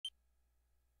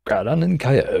Groudon and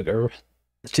Kyogre,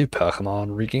 the two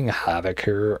Pokemon wreaking havoc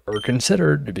here, are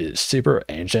considered to be super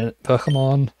ancient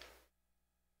Pokemon.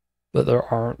 But there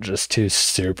aren't just two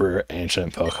super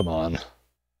ancient Pokemon.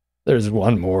 There's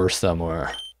one more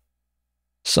somewhere.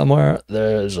 Somewhere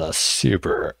there's a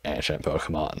super ancient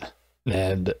Pokemon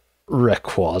named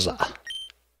Rayquaza.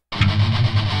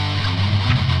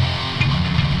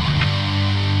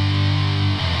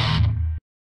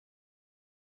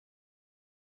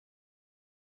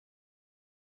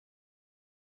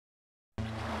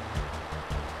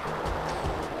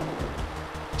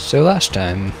 So last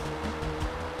time,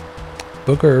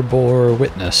 Booger bore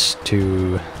witness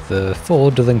to the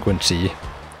full delinquency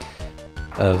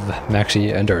of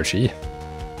Maxie and Archie,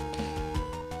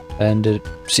 and it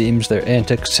seems their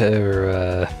antics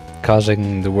are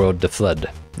causing the world to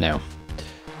flood now.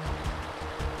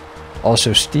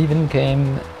 Also, Steven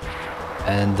came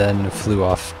and then flew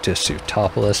off to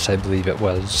Sootopolis, I believe it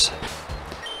was.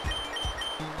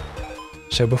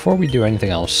 So before we do anything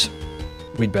else,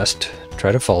 we'd best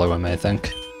try to follow him, I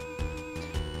think.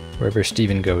 Wherever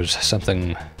Steven goes,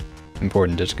 something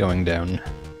important is going down.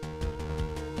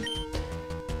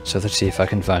 So let's see if I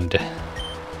can find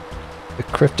the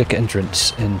cryptic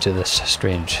entrance into this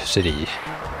strange city.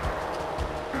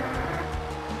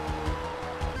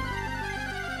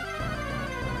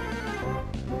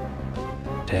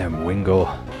 Damn, Wingle.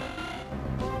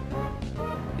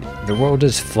 The world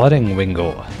is flooding,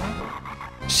 Wingle.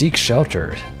 Seek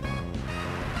shelter.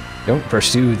 Don't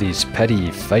pursue these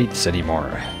petty fights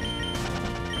anymore.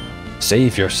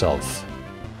 Save yourself.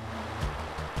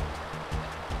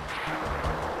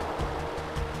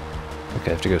 Okay, I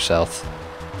have to go south.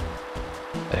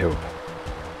 I hope.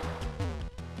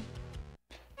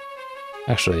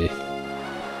 Actually,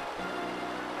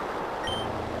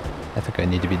 I think I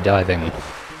need to be diving.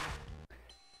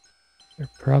 There are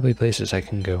probably places I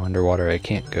can go underwater. I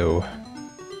can't go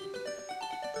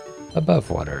above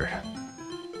water.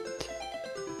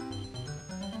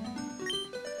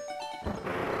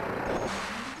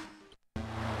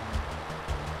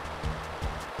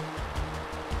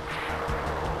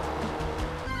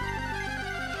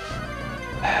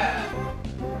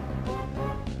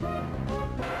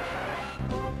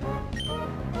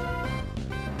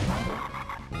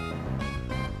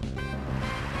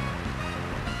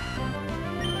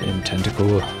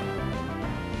 Tentacle.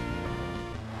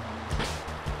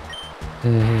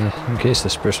 In case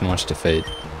this person wants to fight.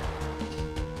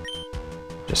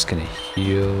 Just gonna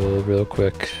heal real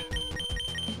quick.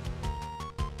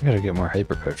 I gotta get more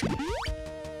hyper potion.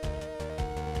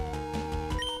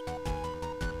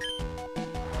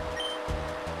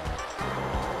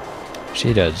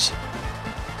 She does.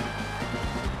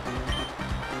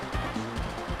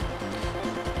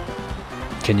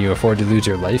 Can you afford to lose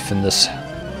your life in this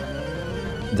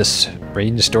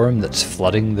rainstorm that's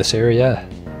flooding this area?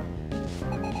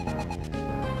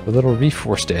 The little reef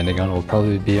we're standing on will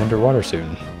probably be underwater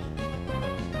soon.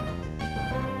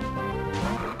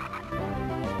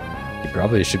 You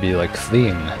probably should be, like,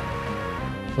 fleeing.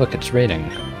 Look, it's raining.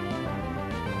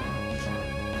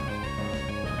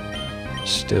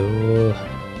 Still,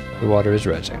 the water is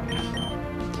rising.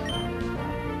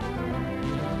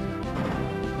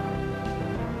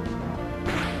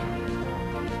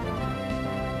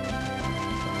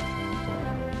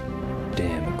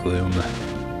 Damn gloom.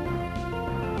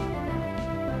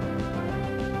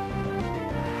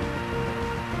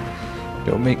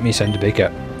 Don't make me send a bake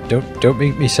out. Don't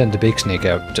make me send a bake snake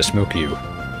out to smoke you.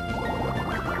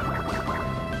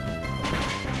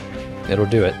 It'll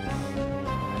do it.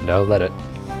 And I'll let it.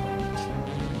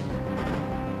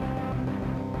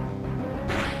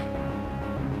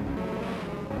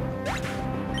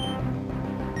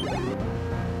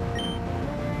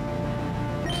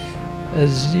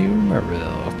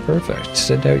 Azumarill. Perfect.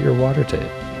 Send out your water tape.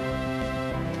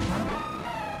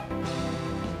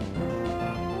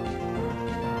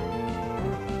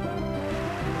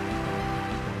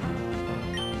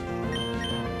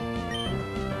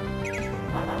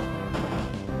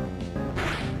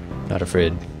 Not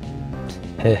afraid.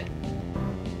 Heh.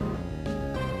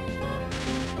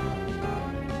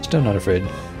 Still not afraid.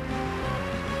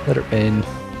 Let it rain.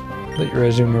 Let your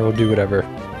Azumarill do whatever.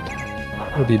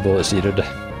 It'll be bullet seeded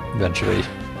eventually.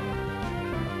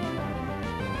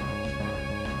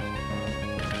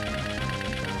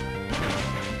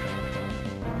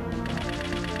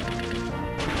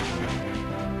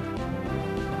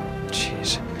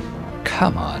 Jeez.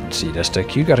 Come on,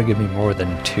 Seedastick. You gotta give me more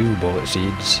than 2 bullet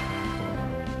seeds.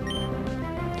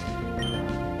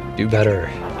 Do better.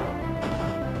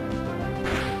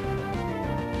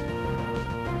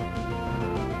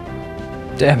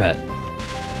 Damn it.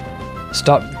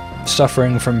 Stop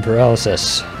suffering from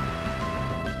paralysis.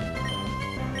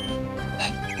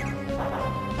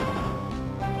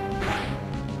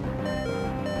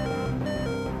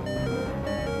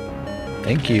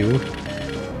 Thank you.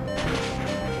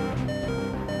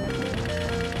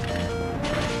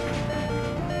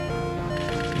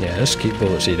 Yes, keep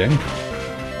bullet seeding.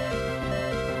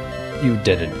 You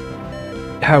didn't.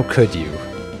 How could you?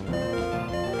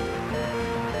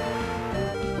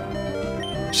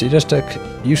 See,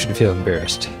 you should feel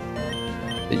embarrassed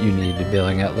that you need to be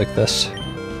bailing out like this.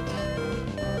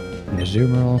 And the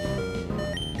Azumarill.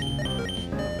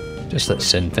 Just let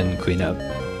Sinfin clean up.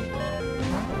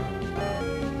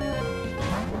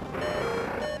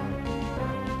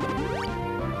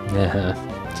 Yeah.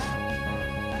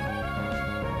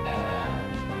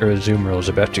 Or Azumarill's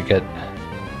about to get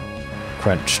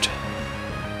crunched.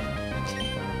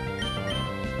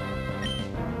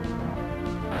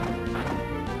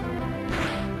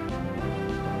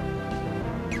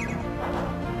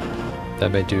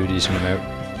 That might do a decent amount.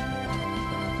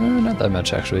 Not that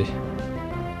much, actually.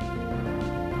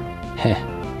 Heh.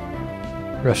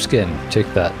 Rough skin.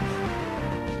 Take that.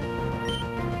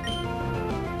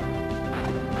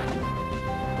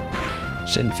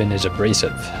 Sinfin is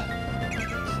abrasive.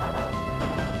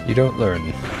 You don't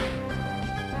learn.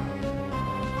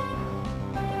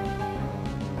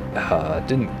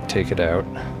 Didn't take it out.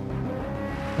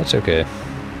 That's okay.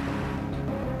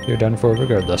 You're done for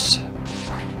regardless.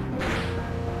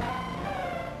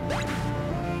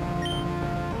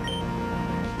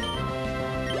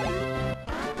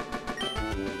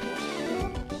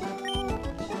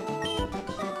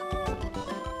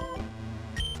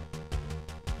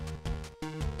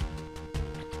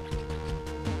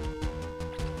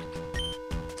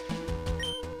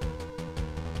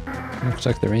 Looks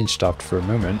like the rain stopped for a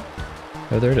moment.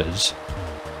 Oh, there it is.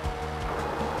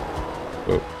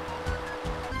 Whoa.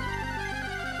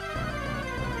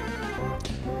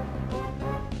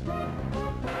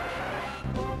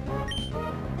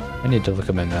 I need to look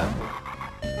at my map.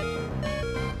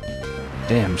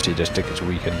 Damn, District is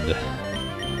weakened.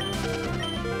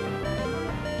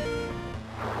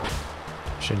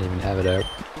 Shouldn't even have it out.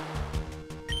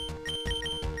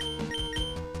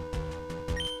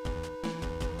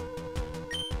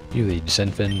 You lead,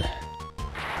 Sinfin.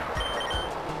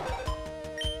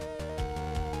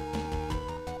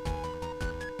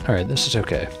 Alright, this is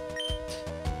okay.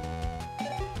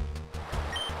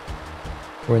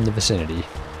 We're in the vicinity.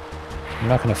 I'm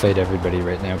not gonna fight everybody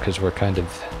right now because we're kind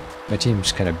of... my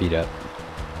team's kind of beat up.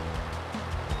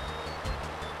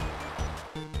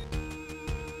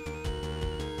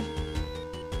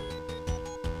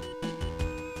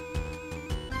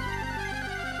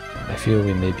 I feel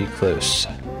we may be close.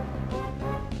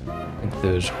 I think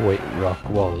those white rock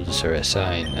walls are a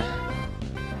sign.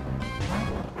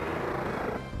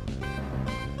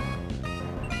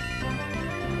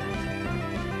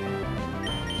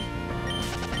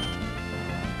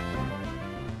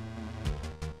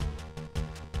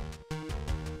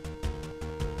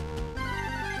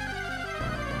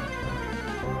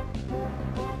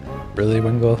 Really,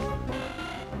 Wingle?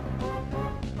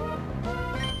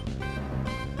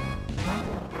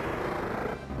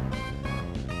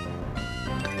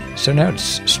 So now it's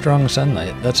strong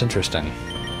sunlight. That's interesting.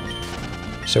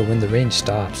 So when the rain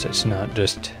stops, it's not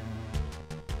just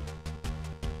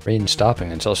rain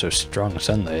stopping, it's also strong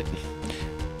sunlight.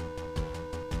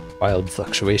 Wild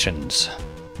fluctuations.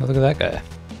 Oh, look at that guy.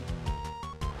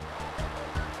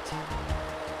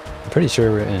 I'm pretty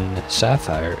sure in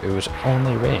Sapphire it was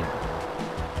only rain.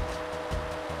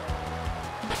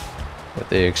 What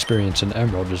they experience in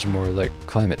Emerald is more like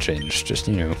climate change, just,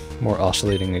 you know, more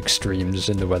oscillating extremes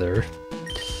in the weather.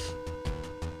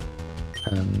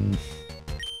 I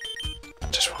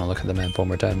just want to look at the map one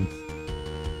more time.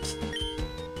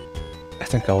 I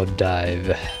think I'll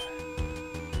dive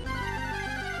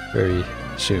very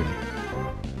soon.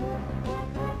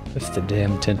 If the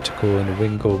damn tentacle and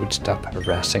Wingle would stop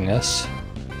harassing us.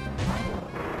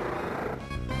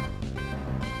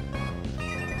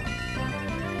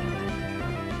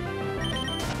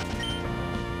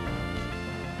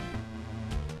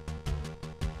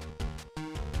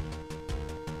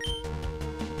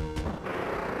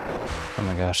 Oh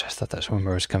my gosh, I thought that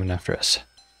swimmer was coming after us.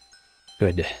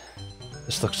 Good.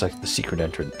 This looks like the secret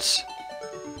entrance.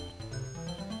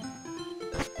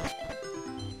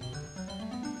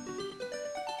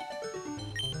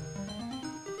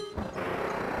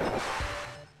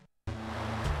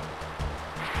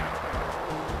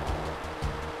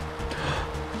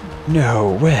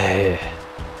 No way!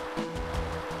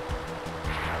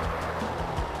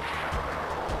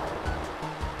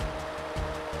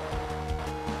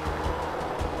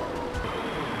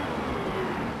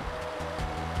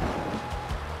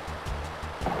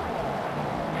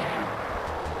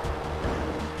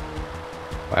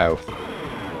 Wow.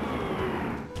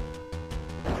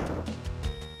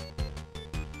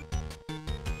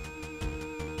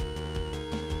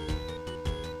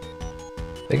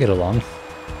 They get along.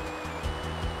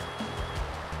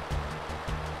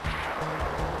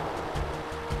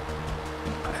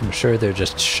 I'm sure they're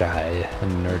just shy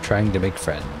and are trying to make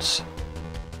friends.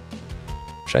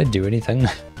 Should I do anything?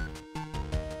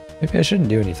 Maybe I shouldn't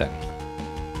do anything.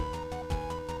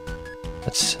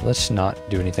 Let's not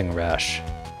do anything rash.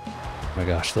 Oh my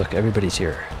gosh, look, everybody's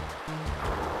here.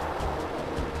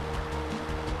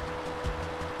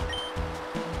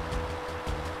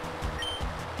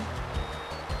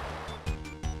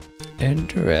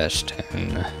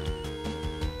 Interesting.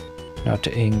 Not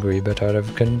angry, but out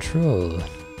of control.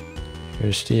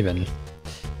 Here's Steven.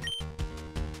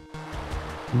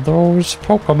 Those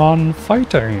Pokémon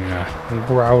fighting,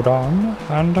 Groudon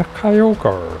and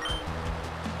Kyogre.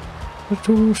 The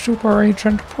two super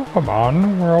ancient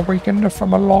Pokémon were awakened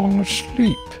from a long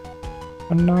sleep,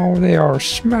 and now they are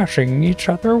smashing each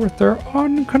other with their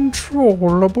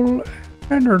uncontrollable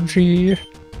energy.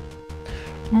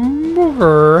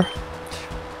 Booger,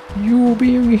 you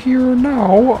being here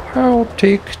now, I'll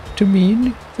take to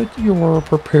mean that you're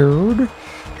prepared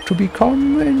to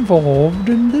become involved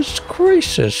in this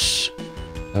crisis.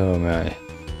 Oh my,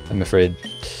 I'm afraid.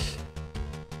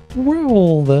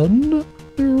 Well then,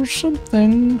 there's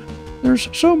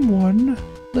someone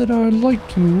that I'd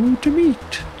like you to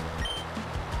meet.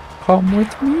 Come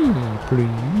with me,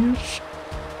 please.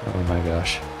 Oh my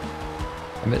gosh.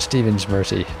 I'm at Steven's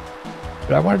mercy.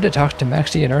 But I wanted to talk to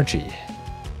Maxie and Archie.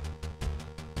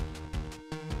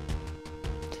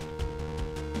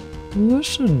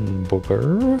 Listen,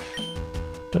 Booger.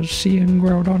 Does seeing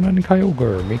Groudon and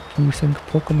Kyogre make you think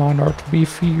Pokemon are to be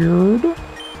feared?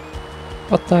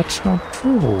 But that's not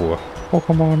true.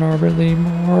 Pokemon are really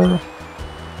more...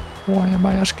 Why am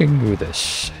I asking you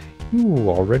this? You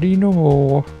already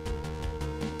know.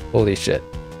 Holy shit.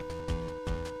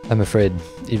 I'm afraid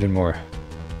even more.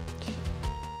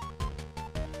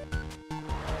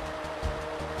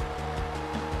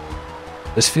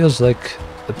 This feels like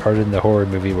the part in the horror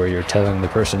movie where you're telling the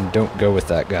person, don't go with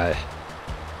that guy.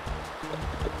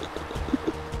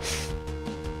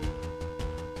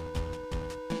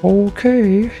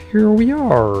 Okay, here we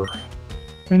are.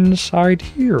 Inside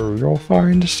here, you'll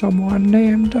find someone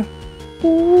named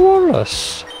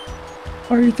Wallace.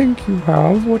 I think you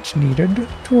have what's needed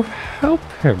to help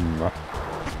him.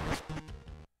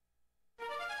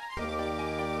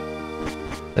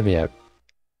 Let me out.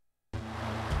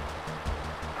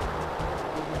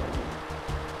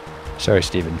 Sorry,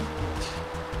 Steven.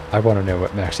 I want to know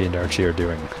what Maxie and Archie are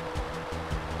doing.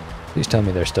 Please tell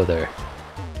me they're still there.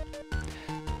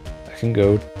 I can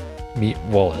go meet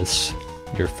Wallace,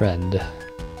 your friend,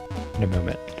 in a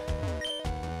moment.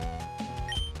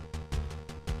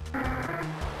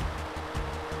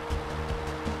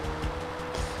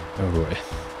 Oh boy.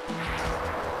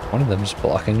 One of them's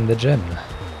blocking the gym.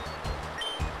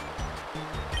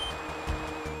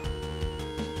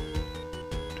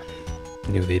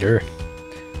 New leader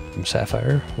from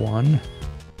Sapphire, Juan.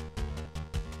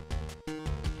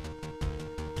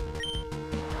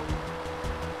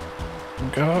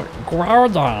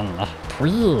 Groudon,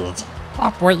 please,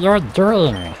 stop what you're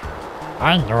doing.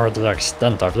 I know the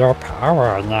extent of your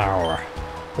power now.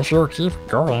 If you keep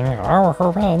going, our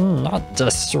home, not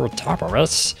just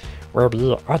Sootopolis, will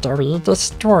be utterly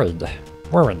destroyed.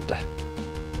 Ruined. I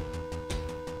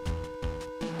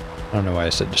don't know why I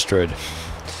said destroyed.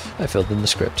 I filled in the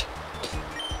script.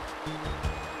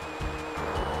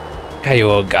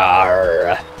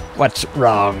 Kyogre, what's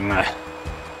wrong?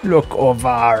 Look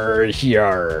over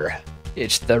here.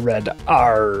 It's the red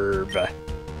orb.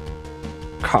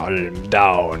 Calm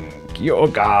down,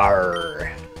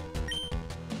 Kyogre.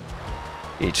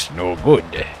 It's no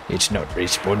good. It's not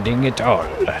responding at all.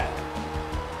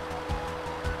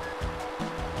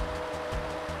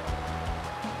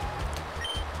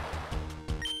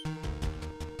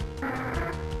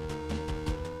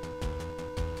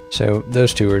 So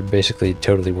those two are basically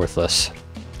totally worthless.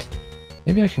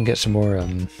 Maybe I can get some more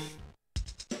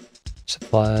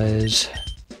supplies.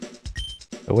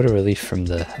 Oh, what a relief from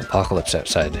the apocalypse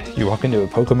outside. You walk into a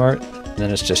Pokemart, and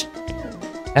then it's just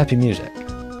happy music.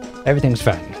 Everything's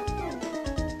fine.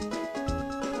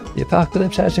 The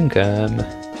apocalypse hasn't come.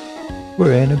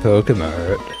 We're in a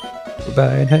Pokemart. We're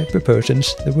buying hyper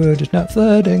potions. The world is not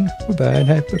flooding. We're buying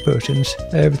hyper potions.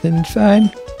 Everything's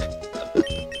fine.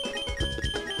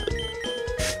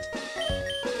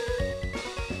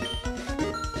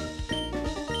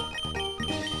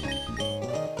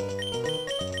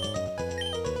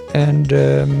 And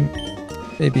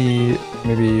maybe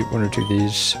Maybe one or two of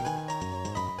these.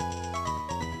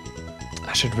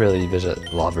 I should really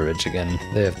visit Lava Ridge again.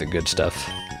 They have the good stuff.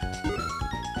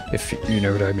 If you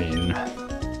know what I mean.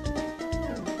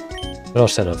 But I'll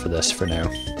settle for this for now.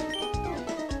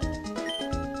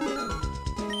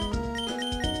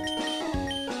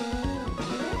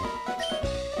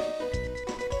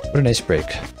 What a nice break.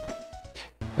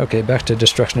 Okay, back to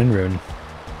Destruction and Ruin.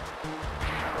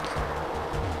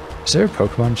 Is there a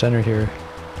Pokemon Center here?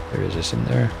 There is, isn't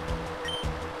there?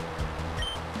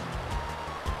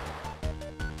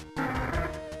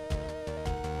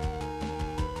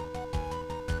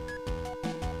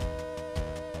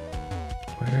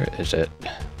 Where is it?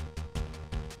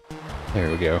 There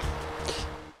we go.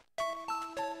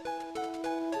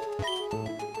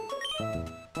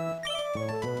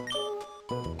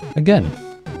 Again,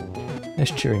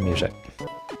 nice cheery music.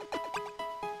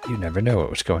 You never know what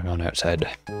was going on outside.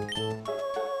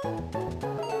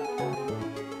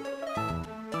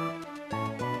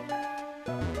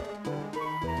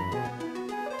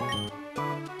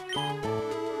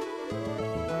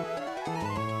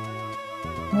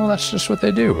 Well, that's just what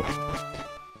they do.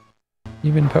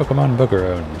 Even Pokemon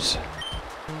Booger owns.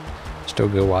 Still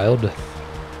go wild.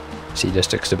 Sea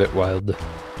District's a bit wild.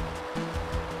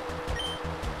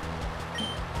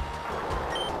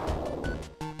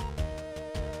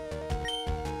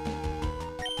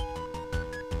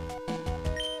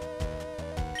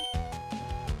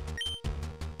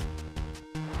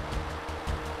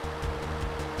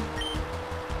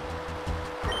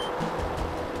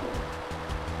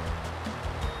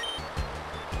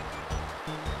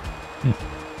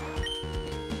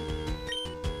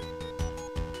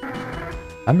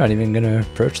 I'm not even gonna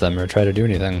approach them or try to do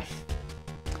anything.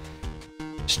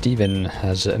 Steven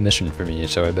has a mission for me,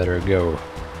 so I better go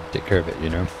take care of it, you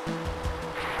know?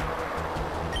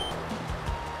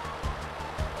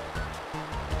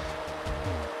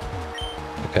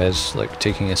 The guy's like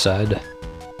taking a side.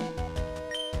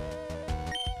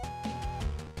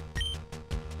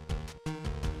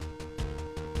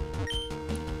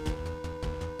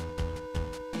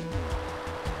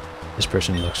 This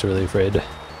person looks really afraid.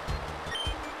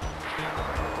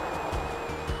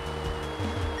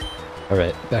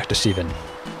 Alright, back to Steven.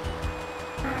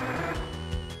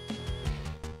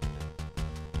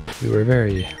 We were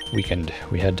very weakened.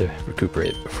 We had to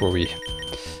recuperate before we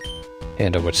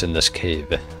handle what's in this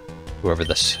cave. Whoever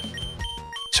this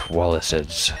Wallace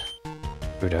is.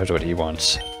 Who knows what he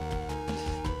wants.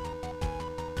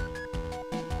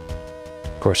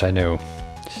 Of course I know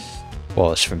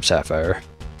Wallace from Sapphire.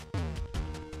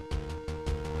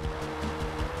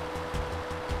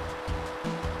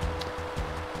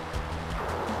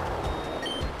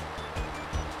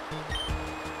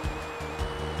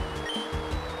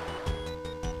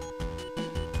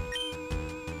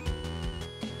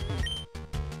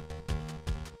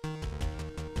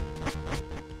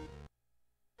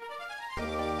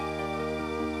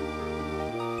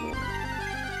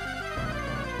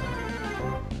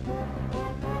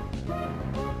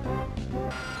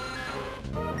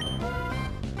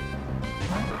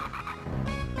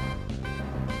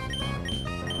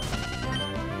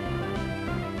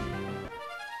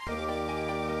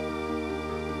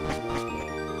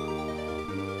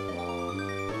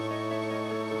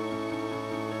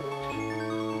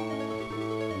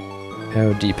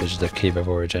 How deep is the Cave of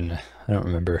Origin? I don't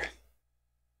remember.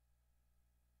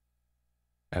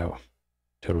 Oh,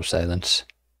 total silence.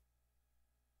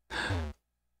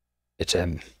 It's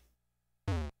him.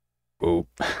 Whoa.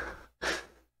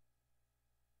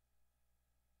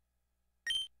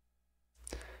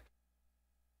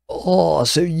 Oh,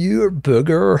 so you're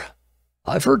Booger?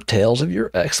 I've heard tales of your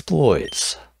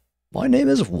exploits. My name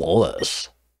is Wallace.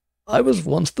 I was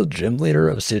once the gym leader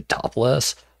of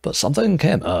Sootopolis, but something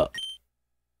came up.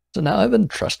 So now I've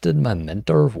entrusted my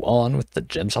mentor Juan with the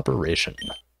gym's operation.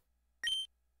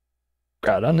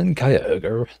 Groudon and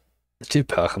Kyogre, the two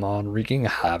Pokémon wreaking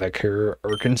havoc here,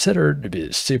 are considered to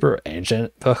be super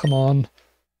ancient Pokémon.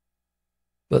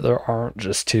 But there aren't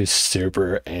just two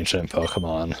super ancient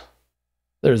Pokémon.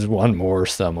 There's one more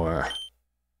somewhere.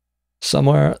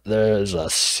 Somewhere there's a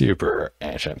super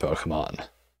ancient Pokémon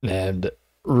named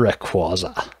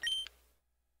Rayquaza.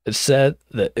 It's said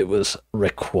that it was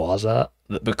Rayquaza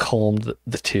that becalmed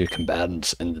the two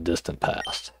combatants in the distant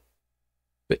past.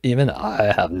 But even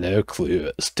I have no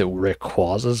clue as to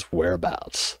Rayquaza's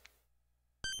whereabouts.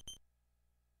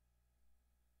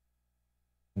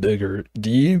 Booger, do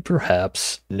you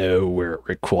perhaps know where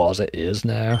Rayquaza is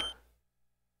now?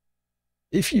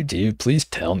 If you do, please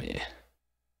tell me.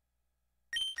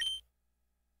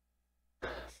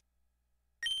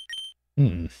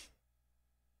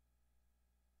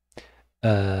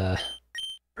 Uh,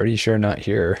 pretty sure not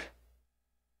here. I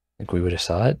think we would have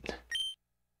saw it.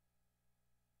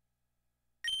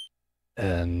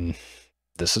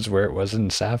 This is where it was in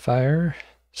Sapphire,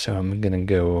 so I'm gonna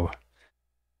go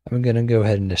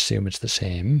ahead and assume it's the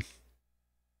same.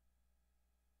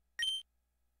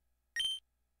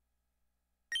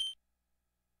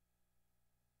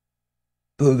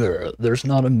 Booger, there's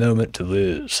not a moment to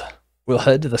lose. We'll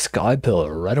head to the Sky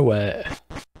Pillar right away.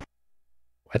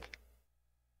 What?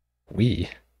 We?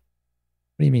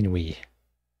 What do you mean we?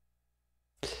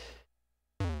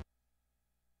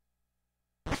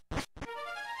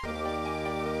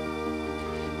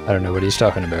 I don't know what he's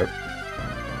talking about.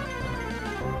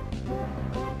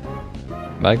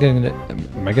 Am I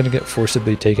gonna get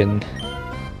forcibly taken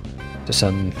to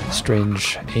some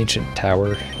strange ancient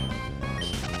tower?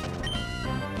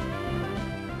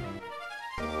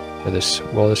 By this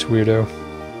Wallace weirdo?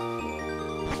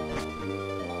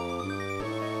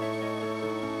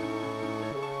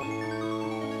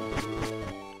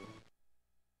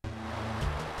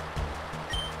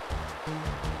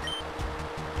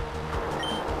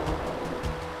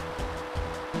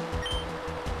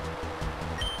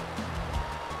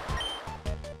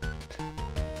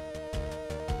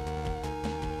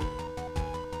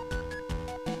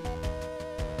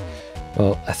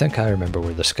 Well, I think I remember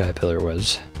where the Sky Pillar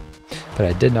was, but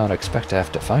I did not expect to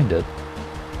have to find it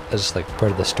as like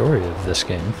part of the story of this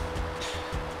game,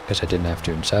 because I didn't have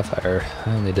to in Sapphire.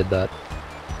 I only did that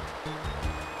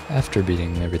after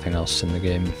beating everything else in the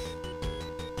game.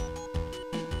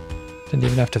 Didn't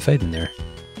even have to fight in there.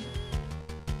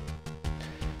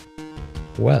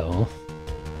 Well,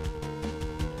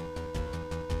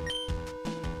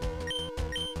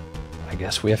 I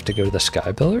guess we have to go to the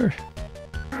Sky Pillar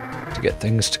to get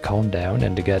things to calm down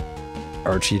and to get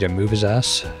Archie to move his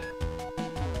ass.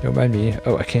 Don't mind me.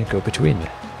 Oh, I can't go between.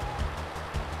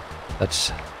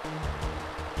 That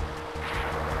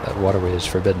waterway is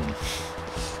forbidden.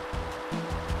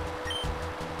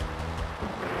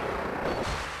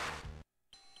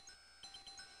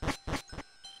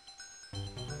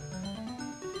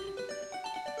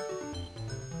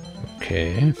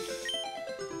 Okay.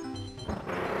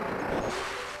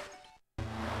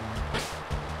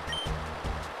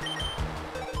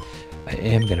 I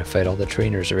am gonna fight all the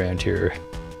trainers around here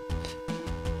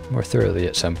more thoroughly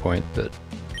at some point, but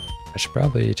I should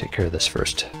probably take care of this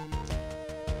first.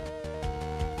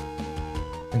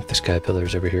 I think the Sky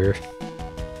Pillar's over here.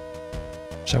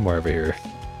 Somewhere over here.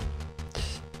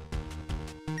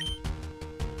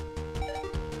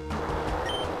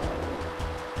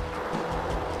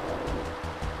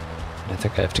 I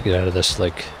think I have to get out of this,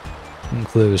 like,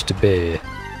 enclosed bay.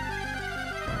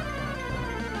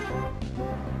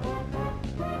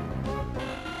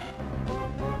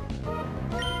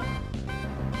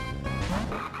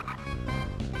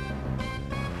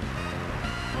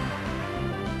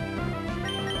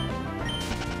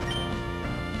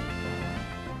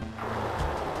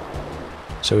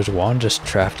 So is Juan just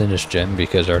trapped in his gym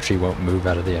because Archie won't move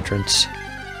out of the entrance?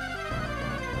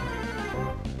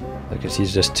 Like, is he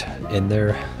just in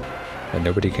there and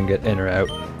nobody can get in or out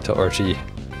till Archie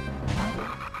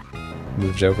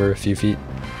moves over a few feet?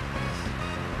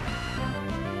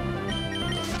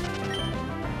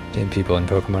 Damn people in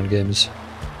Pokemon games.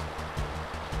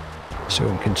 So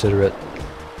inconsiderate.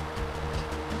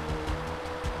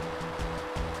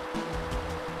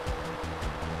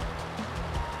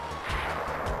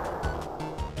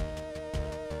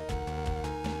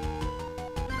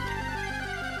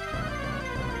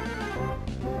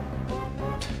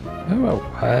 Oh, a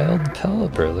wild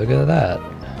Pelipper, look at that.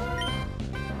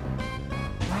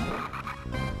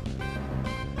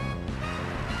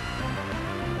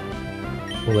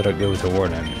 We'll let it go with a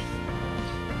warning.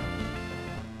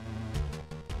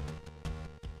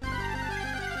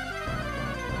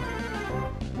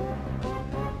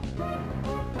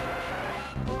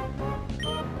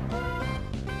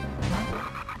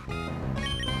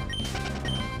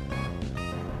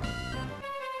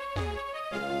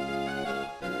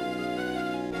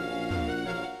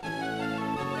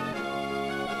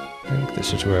 I think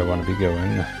this is where I want to be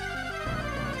going.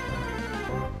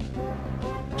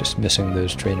 Just missing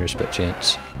those trainers by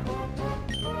chance.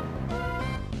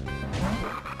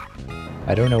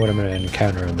 I don't know what I'm going to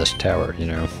encounter in this tower, you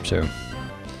know, so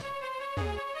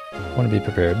I want to be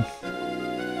prepared.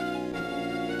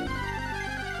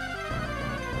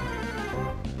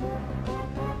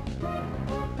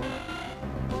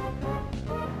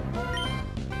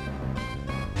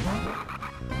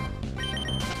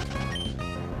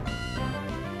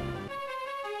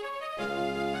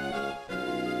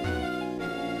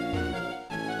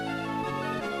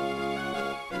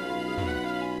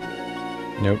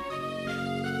 Nope.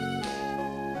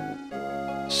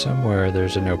 Somewhere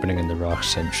there's an opening in the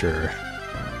rocks, I'm sure.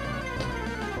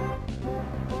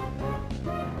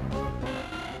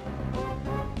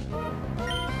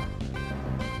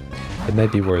 It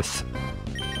might be worth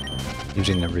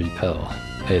using a repel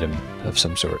item of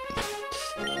some sort.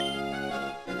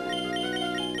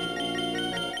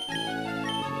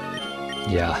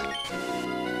 Yeah.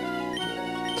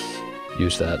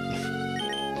 Use that.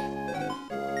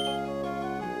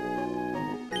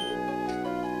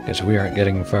 Because we aren't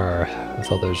getting far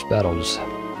with all those battles.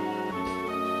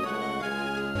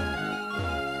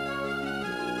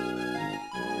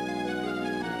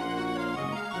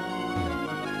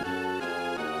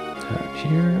 Out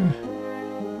here.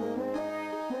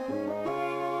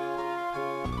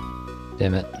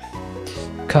 Damn it.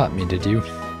 Caught me, did you?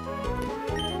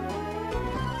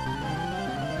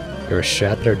 Your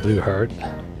shattered blue heart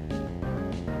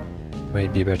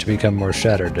might be about to become more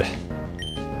shattered.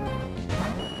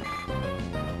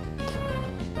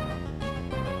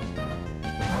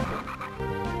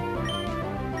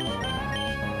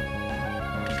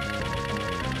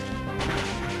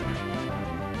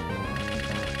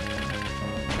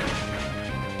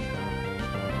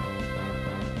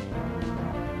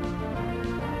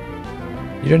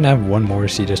 You didn't have one more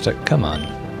seed to stuck. Come on.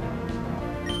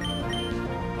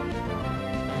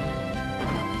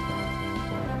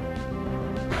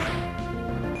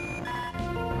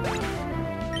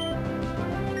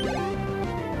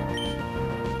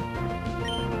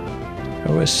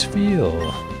 Oh, a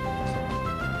Spheal.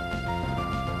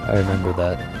 I remember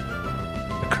that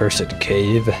accursed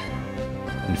cave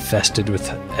infested with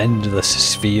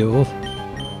endless Spheal.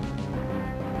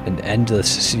 An endless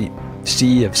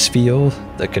sea of Spheal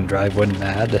that can drive one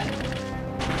mad.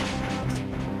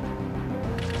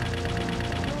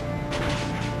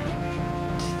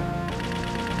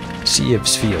 Sea of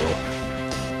Spheal.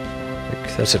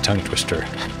 Like, that's a tongue twister.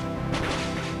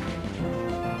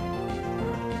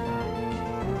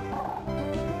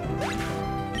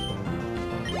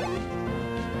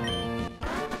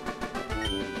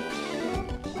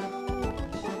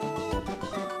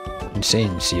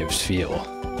 Insane Sea of Spheal.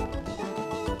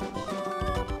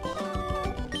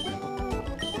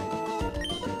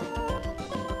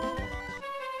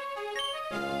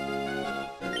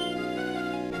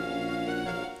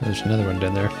 There's another one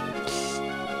down there.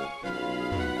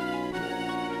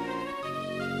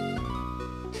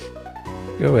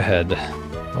 Go ahead.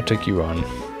 I'll take you on.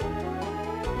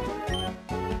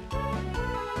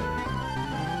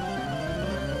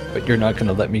 But you're not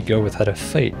gonna let me go without a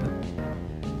fight.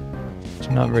 It's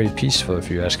not very peaceful if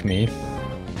you ask me.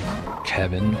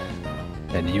 Kevin.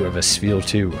 And you have a Spheal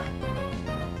too.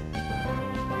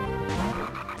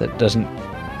 That doesn't...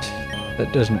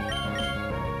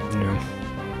 You know...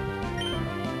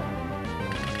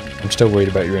 I'm still worried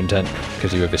about your intent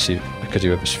because you have a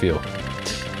Spheal.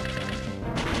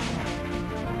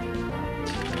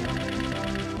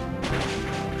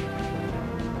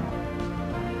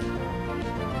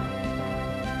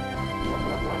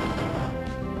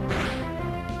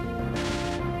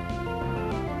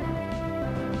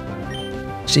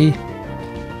 See?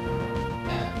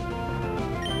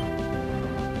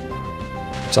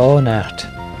 It's all an act.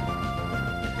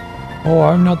 Oh,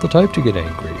 I'm not the type to get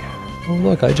angry. Oh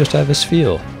look, I just have a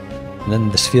Spheal. And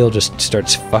then the Spheal just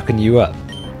starts fucking you up.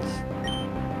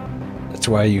 That's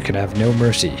why you can have no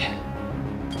mercy.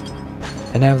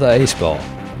 And now the Ice Ball.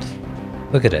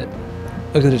 Look at it.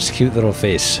 Look at its cute little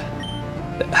face.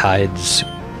 That hides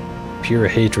pure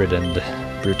hatred and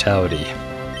brutality.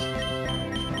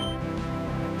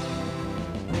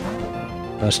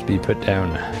 Must be put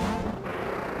down.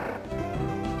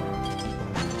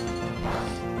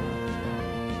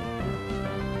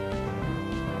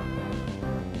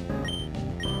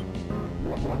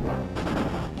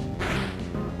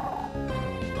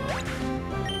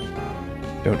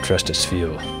 Don't trust a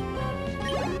Spheal.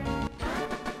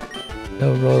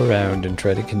 They'll roll around and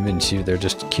try to convince you they're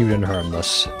just cute and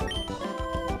harmless.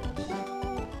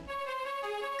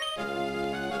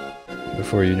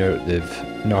 Before you know it,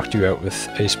 they've knocked you out with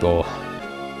Ice Ball.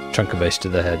 Chunk of ice to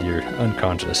the head, you're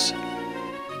unconscious.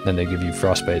 Then they give you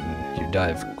frostbite and you die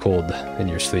of cold in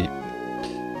your sleep.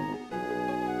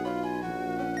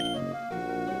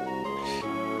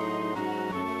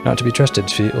 Not to be trusted,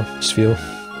 Spheal.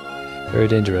 Very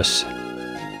dangerous.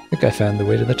 I think I found the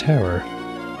way to the tower.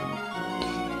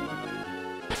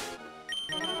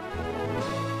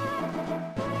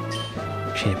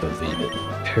 Can't believe it.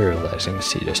 Paralyzing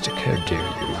Sadistic, how dare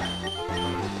you.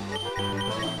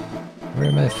 Where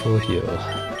am I full heal?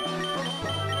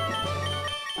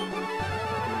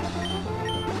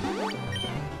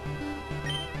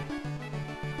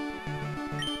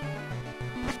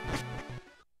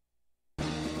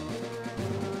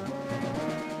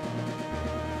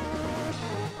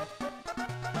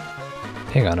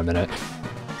 Hang on a minute.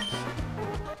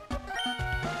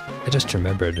 I just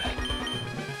remembered.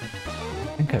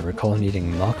 I think I recall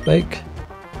needing Mach Bike.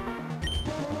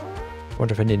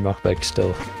 Wonder if I need Mach Bike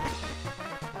still.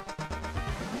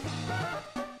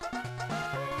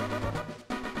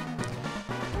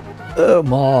 Oh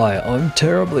my, I'm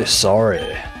terribly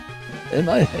sorry. In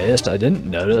my haste, I didn't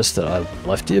notice that I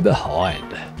left you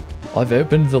behind. I've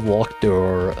opened the locked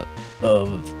door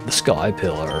of the Sky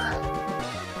Pillar.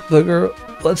 Booger,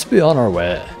 let's be on our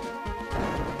way.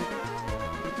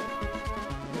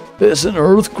 It's an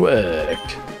earthquake.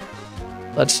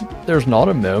 There's not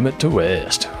a moment to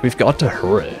waste. We've got to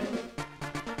hurry.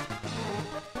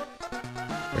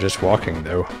 We're just walking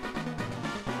though.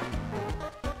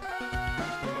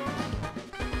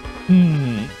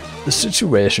 The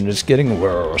situation is getting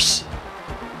worse.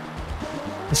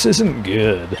 This isn't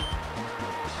good.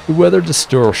 The weather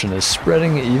distortion is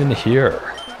spreading even here.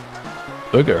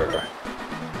 Booger.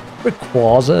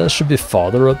 Rayquaza should be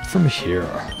farther up from here.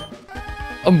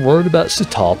 I'm worried about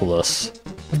Sootopolis.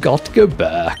 I've got to go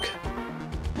back.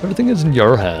 Everything is in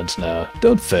your hands now.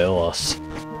 Don't fail us.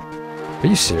 Are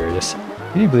you serious?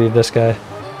 Can you believe this guy?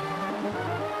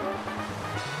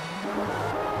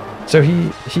 So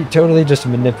he totally just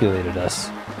manipulated us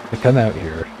to come out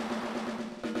here.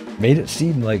 Made it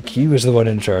seem like he was the one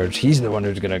in charge. He's the one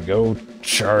who's gonna go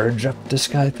charge up the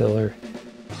Sky Pillar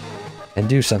and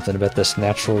do something about this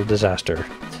natural disaster.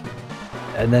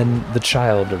 And then the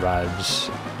child arrives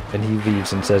and he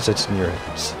leaves and says it's in your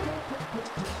hands.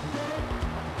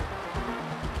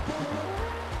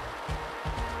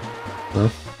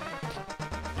 Well,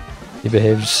 he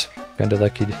behaves kind of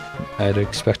like I'd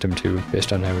expect him to,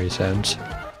 based on how he sounds.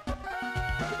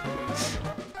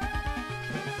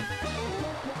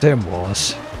 Damn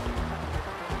Wallace.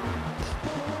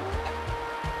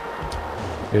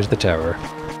 Here's the tower.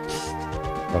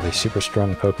 Probably super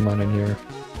strong Pokemon in here.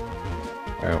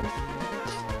 Oh.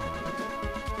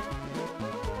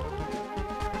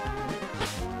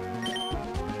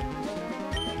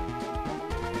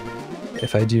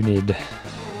 If I do need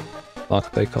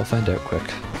Mach Bike, I'll find out quick.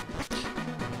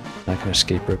 I can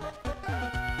escape rope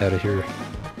out of here.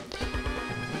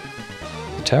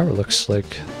 The tower looks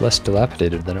like less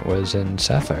dilapidated than it was in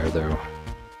Sapphire, though.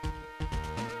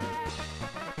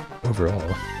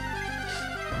 Overall.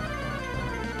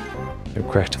 No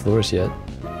cracked floors yet.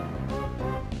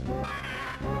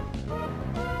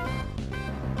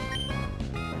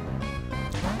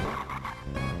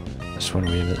 This one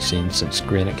we haven't seen since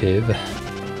Granite Cave.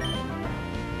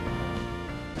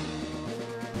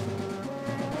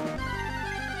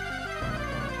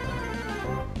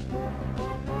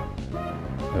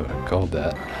 Oh, I called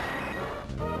that.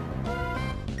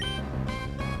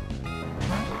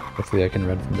 Hopefully I can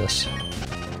run from this.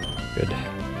 Good.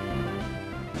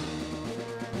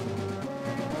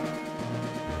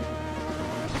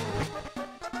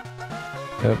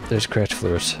 Oh, there's cracked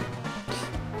floors.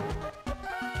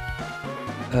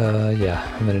 Yeah,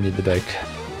 I'm gonna need the bike.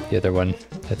 The other one,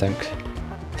 I think.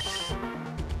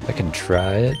 I can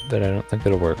try it, but I don't think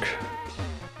it'll work.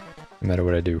 No matter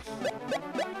what I do.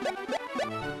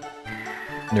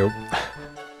 Nope.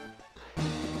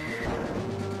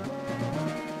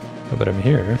 Oh, but I'm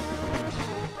here.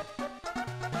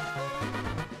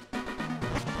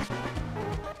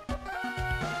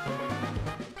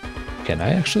 Can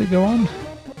I actually go on?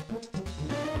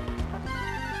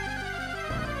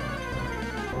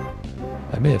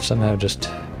 I may have somehow just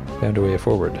found a way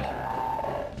forward.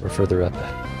 Or further up.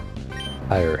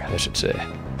 Higher, I should say.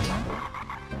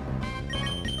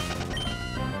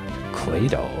 Clay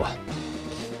doll.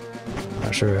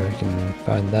 Not sure I can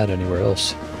find that anywhere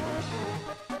else.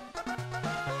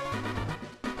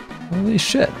 Holy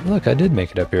shit, look, I did make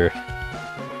it up here.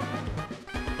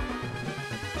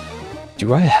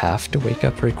 Do I have to wake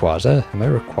up Rayquaza? Am I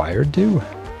required to?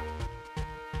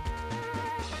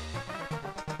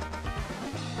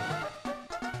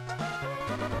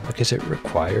 Like, is it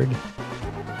required?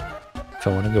 If I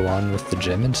want to go on with the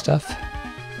gym and stuff?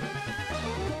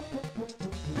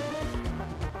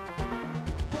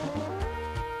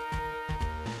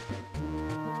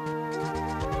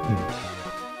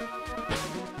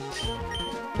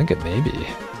 I think it may be.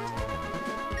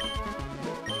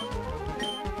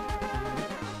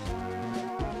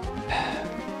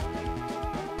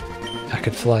 I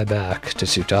could fly back to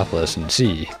Sootopolis and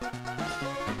see.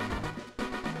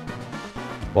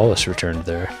 Wallace returned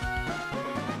there.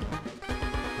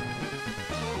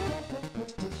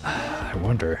 I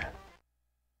wonder.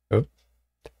 Oh.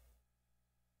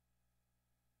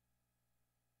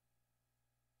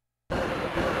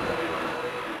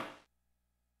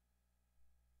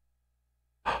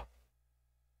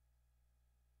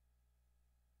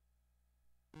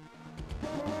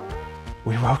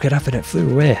 We woke it up and it flew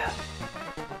away.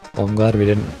 Well, I'm glad we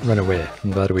didn't run away.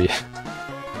 I'm glad we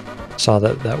saw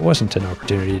that that wasn't an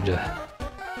opportunity to...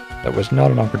 That was not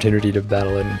an opportunity to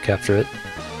battle it and capture it.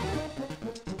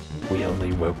 We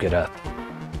only woke it up.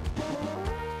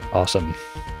 Awesome.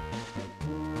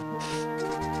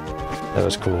 That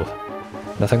was cool.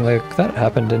 Nothing like that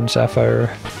happened in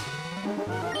Sapphire.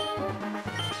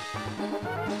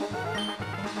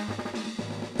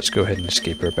 Let's go ahead and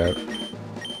escape rip out.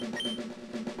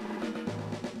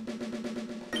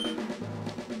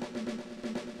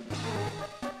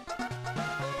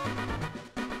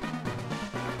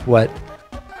 What?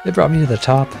 They brought me to the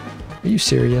top? Are you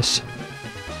serious?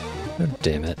 Oh,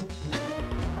 damn it.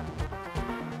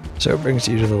 So it brings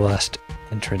you to the last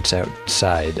entrance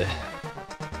outside. The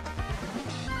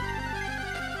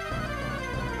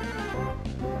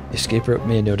escape rope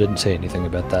menu didn't say anything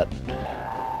about that.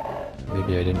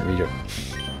 Maybe I didn't read it.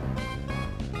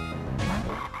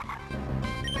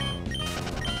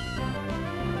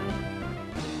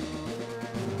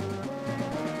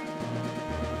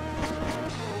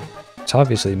 It's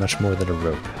obviously much more than a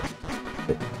rope.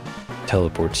 It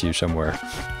teleports you somewhere.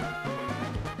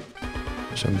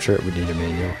 So I'm sure it would need a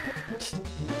manual.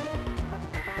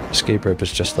 Escape rope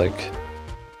is just like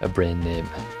a brand name.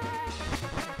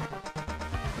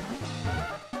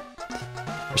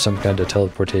 Or some kind of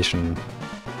teleportation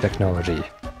technology.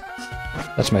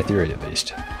 That's my theory, at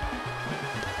least.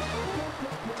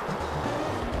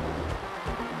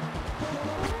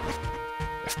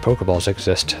 If Pokeballs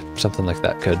exist, something like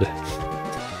that could.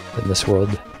 In this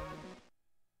world.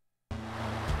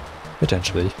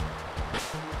 Potentially.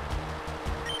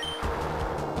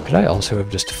 Could I also have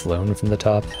just flown from the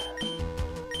top?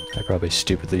 I probably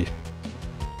stupidly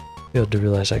failed to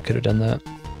realize I could have done that.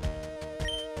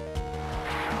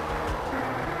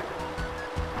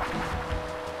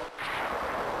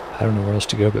 I don't know where else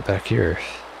to go but back here.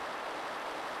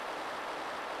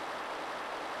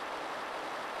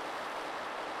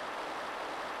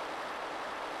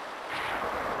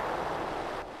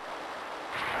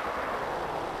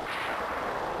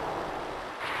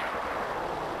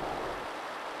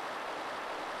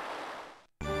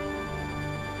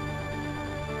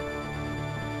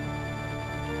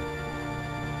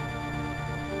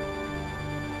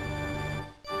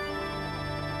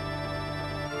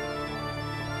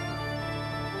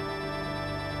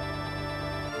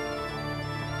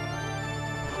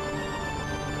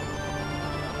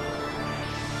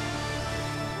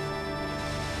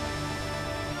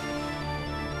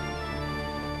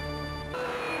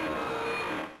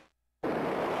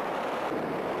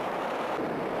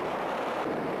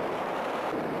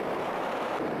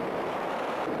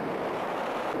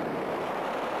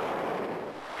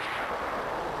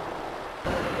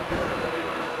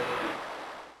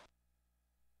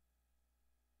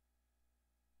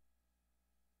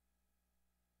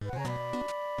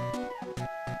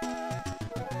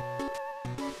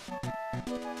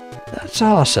 That's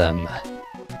awesome.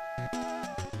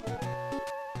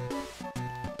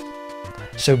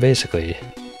 So basically,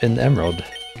 in the Emerald,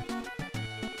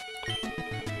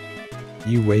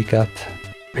 you wake up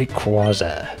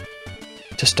Rayquaza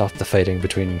to stop the fighting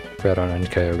between Groudon and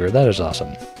Kyogre. That is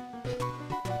awesome.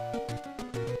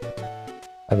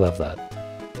 I love that.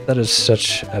 That is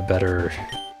such a better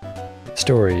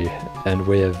story and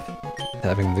way of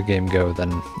having the game go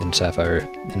than in Sapphire,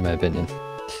 in my opinion.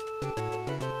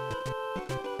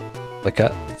 Like,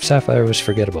 Sapphire was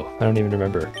forgettable. I don't even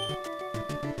remember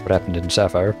what happened in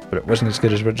Sapphire, but it wasn't as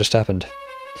good as what just happened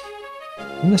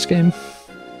in this game.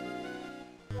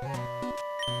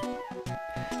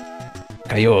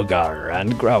 Kyogre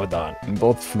and Groudon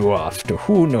both flew off to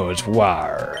who knows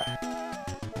where.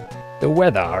 The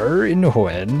weather in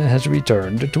Juan has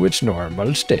returned to its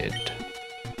normal state.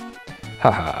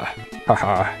 Haha,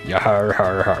 haha, yahar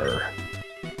har har.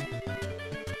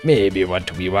 Maybe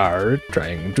what we were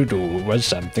trying to do was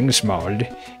something small,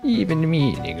 even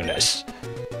meaningless,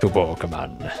 to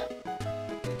Pokémon.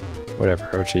 Whatever,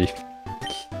 Hochi.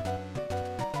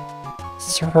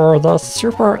 So the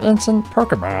super ancient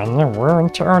Pokémon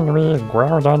weren't only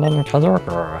Groudon and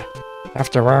Kyogre.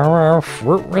 After our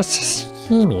fruitless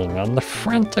scheming and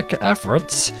frantic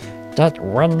efforts, that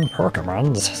one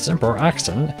Pokemon's simple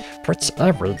action puts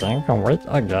everything right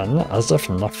again as if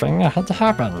nothing had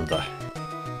happened.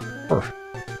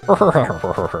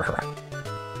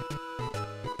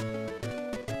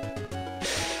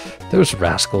 Those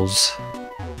rascals.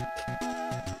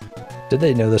 Did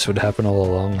they know this would happen all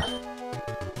along?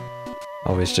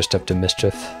 Always just up to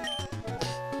mischief.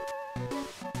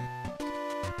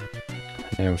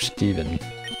 Now Steven.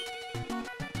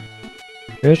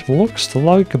 It looks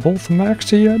like both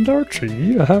Maxie and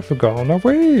Archie have gone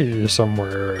away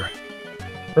somewhere.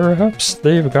 Perhaps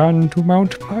they've gone to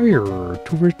Mount Pyre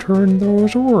to return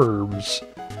those orbs.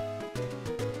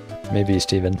 Maybe,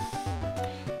 Steven.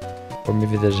 Or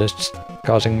maybe they're just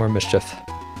causing more mischief.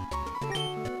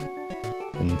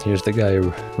 And here's the guy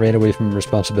who ran away from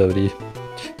responsibility.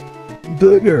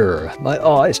 Booger, my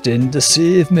eyes didn't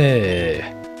deceive me.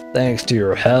 Thanks to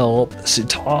your help,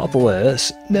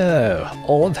 Sootopolis, no,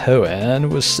 all of Juan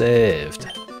was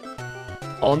saved.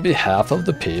 On behalf of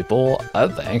the people, I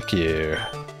thank you.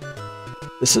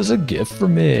 This is a gift for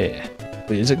me.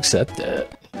 Please accept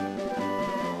it.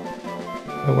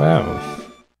 Oh wow.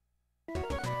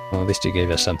 Well, at least he gave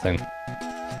us something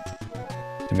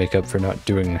to make up for not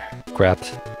doing crap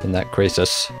in that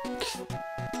crisis.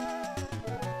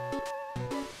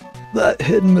 That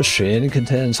hidden machine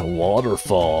contains a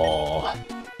waterfall.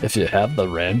 If you have the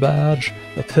rain badge,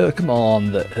 a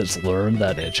Pokémon that has learned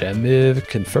that HM move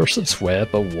can first its way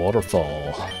up a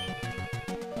waterfall.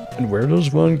 And where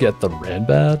does one get the rain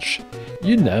badge?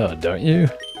 You know, don't you?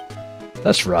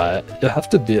 That's right, you have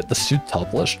to be at the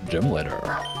Sootopolis Gym later.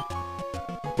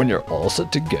 When you're all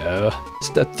set to go,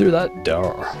 step through that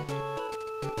door.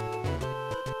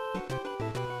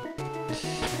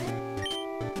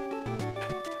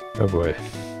 Oh boy.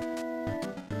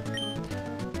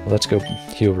 Well, let's go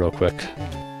heal real quick.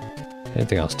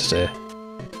 Anything else to say?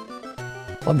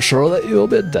 I'm sure that you'll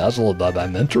be dazzled by my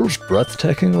mentor's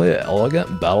breathtakingly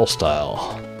elegant battle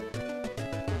style.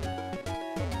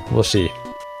 We'll see.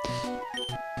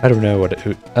 I don't know what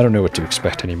to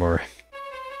expect anymore.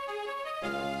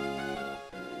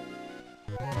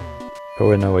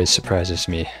 Owen always surprises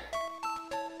me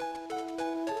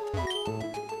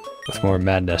with more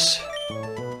madness.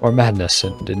 More madness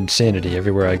and insanity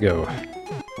everywhere I go.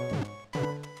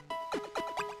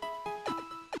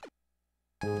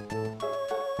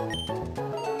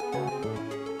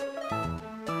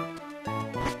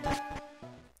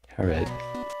 Alright.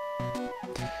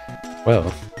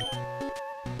 Well,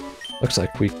 looks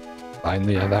like we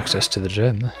finally have access to the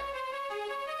gym.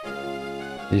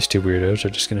 These two weirdos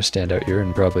are just gonna stand out here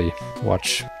and probably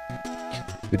watch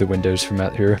through the windows from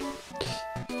out here.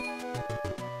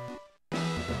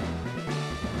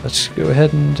 Let's go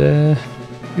ahead and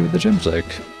see what the gym's like.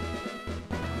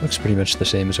 Looks pretty much the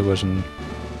same as it was in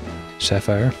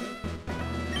Sapphire.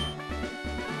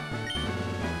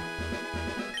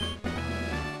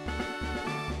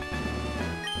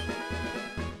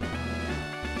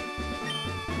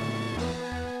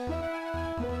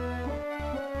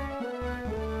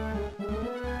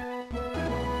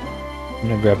 I'm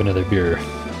gonna grab another beer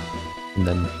and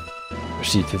then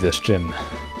proceed through this gym.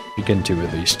 Begin to,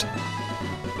 at least.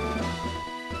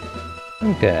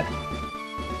 Okay.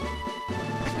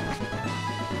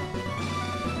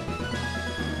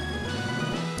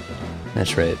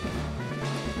 That's right.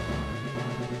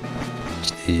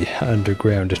 It's the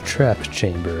underground trap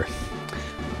chamber.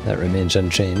 That remains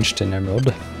unchanged in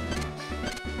Emerald.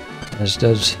 As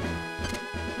does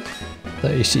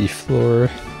the AC floor.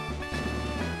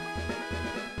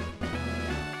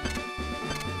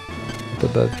 Up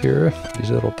above here, these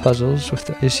little puzzles with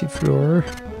the AC floor.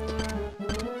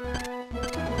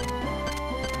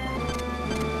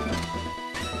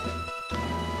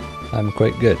 I'm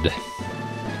quite good at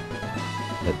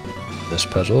this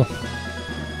puzzle,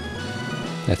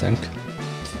 I think.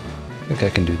 I think I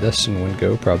can do this in one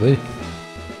go, probably.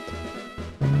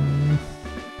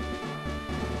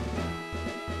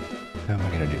 How am I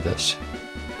gonna do this?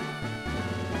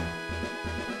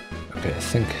 Okay, I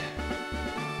think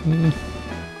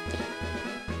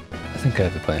I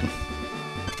have a plan.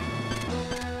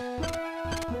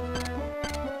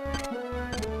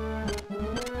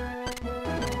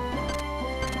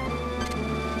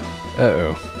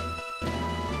 Uh-oh.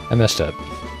 I messed up.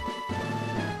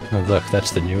 Oh look,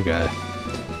 that's the new guy.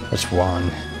 That's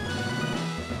Juan.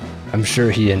 I'm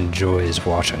sure he enjoys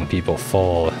watching people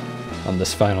fall on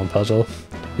this final puzzle.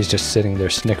 He's just sitting there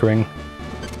snickering.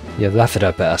 Yeah, laugh it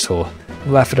up, asshole.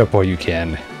 Laugh it up while you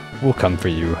can. We'll come for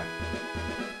you.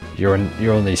 You're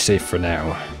only safe for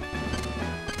now.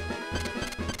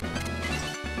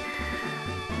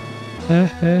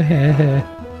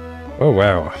 Oh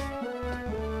wow.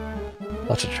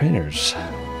 Lots of trainers.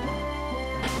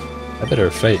 I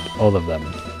better fight all of them.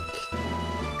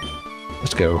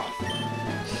 Let's go.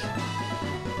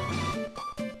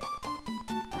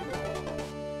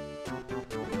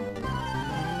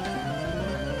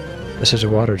 This is a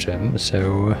water gym,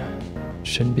 so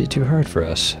shouldn't be too hard for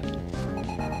us.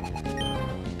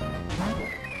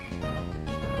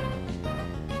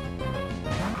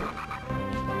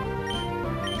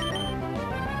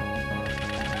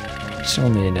 It's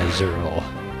only an Azurill.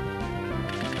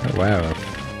 Oh wow.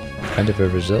 Kind of a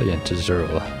resilient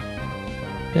Azurill.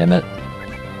 Damn it.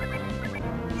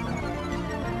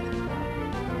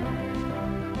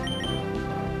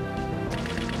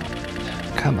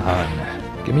 Come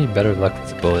on. Give me better luck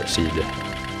with the Bullet Seed.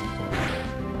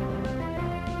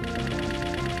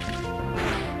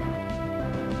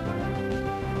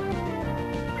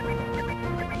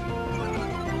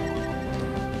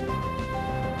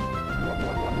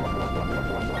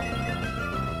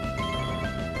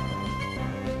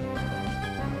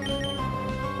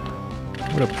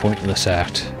 What a pointless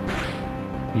act.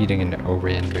 Eating an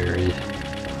Oran berry.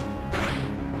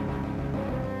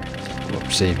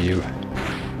 Won't save you.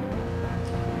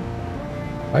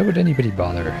 Why would anybody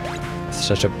bother with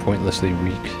such a pointlessly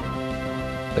weak,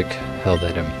 like, held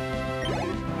item?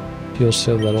 Feels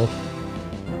so little.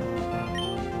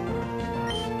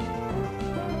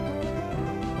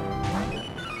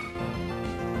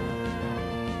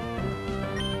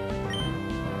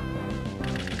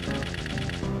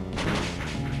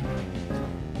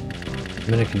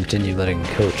 I'm gonna continue letting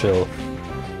Kill Chill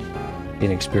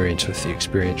gain experience with the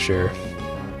experience share.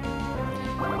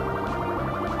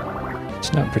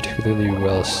 It's not particularly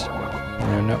well,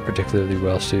 not particularly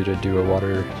well suited to a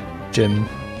water gym.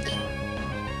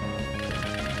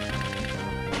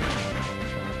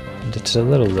 And it's a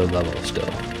little low level still.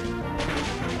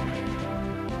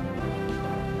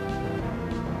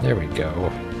 There we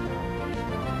go.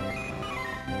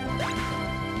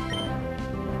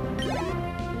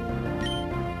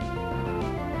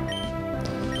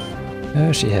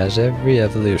 Oh, she has every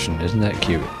evolution. Isn't that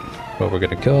cute? Well, we're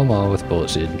gonna kill them all with Bullet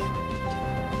Seed.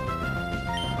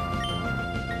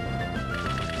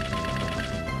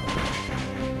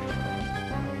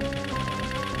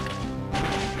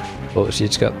 Bullet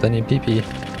Seed's got plenty of PP.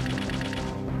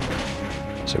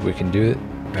 So we can do it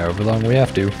however long we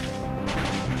have to.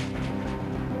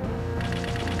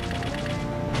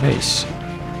 Nice.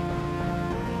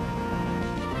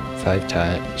 5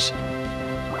 times.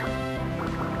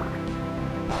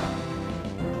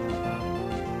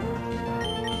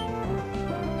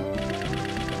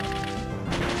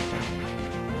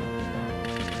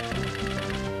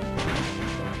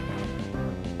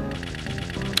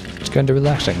 Kind of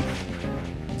relaxing.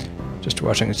 Just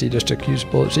watching Seedistic use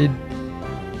Bullet Seed.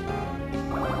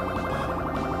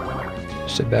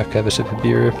 Sit back, have a sip of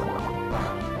beer.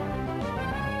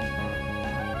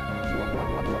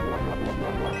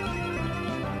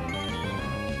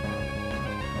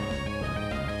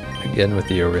 Again with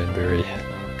the Oran berry.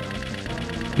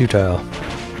 Futile.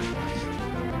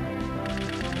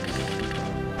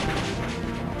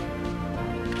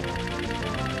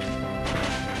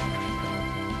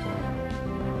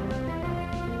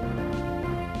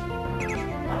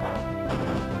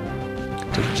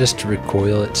 Just to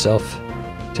recoil itself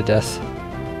to death.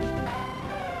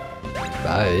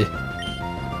 Bye.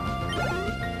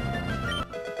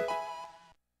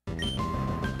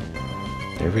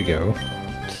 There we go.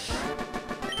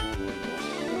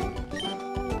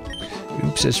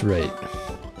 Oops, it's right.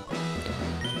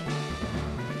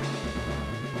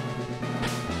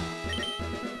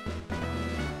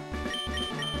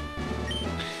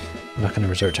 I'm not going to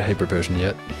resort to Hyper Potion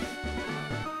yet.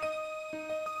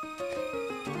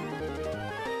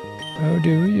 Oh,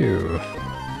 do you?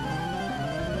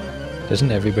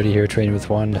 Doesn't everybody here train with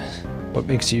Juan? What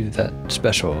makes you that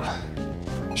special?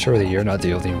 Surely you're not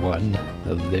the only one,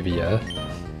 Olivia.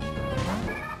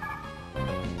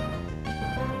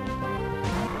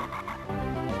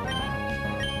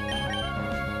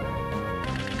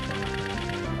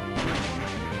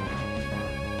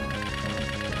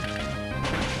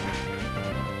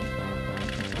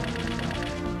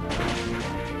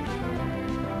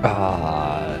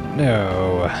 Ah,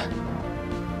 no.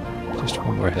 Just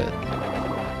one more hit.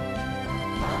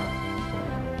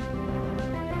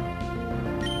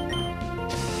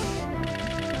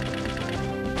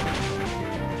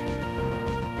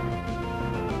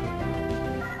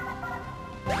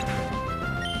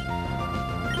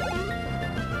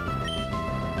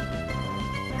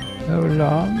 Oh,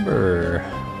 Lombre.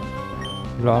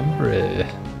 Lombre.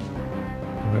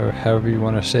 Or however you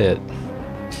want to say it.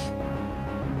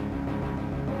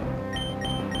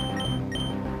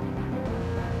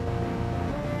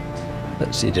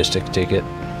 Let's see, just take it.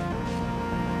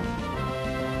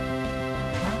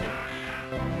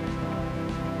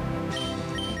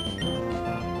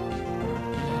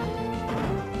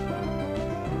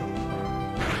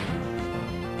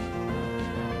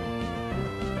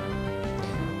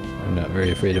 I'm not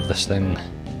very afraid of this thing.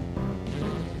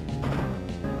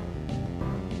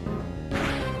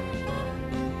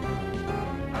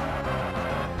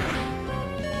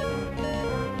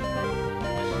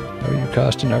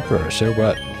 caused an uproar, so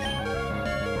what?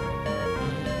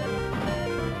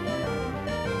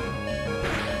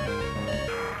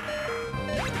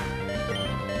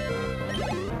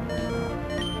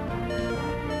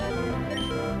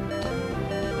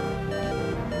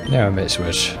 Now I might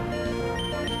switch.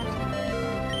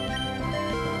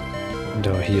 And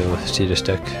I'll heal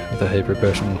Synathidy with a hyper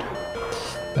potion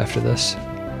after this.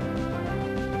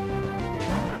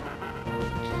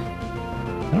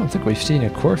 I don't think we've seen a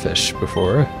Corphish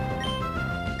before.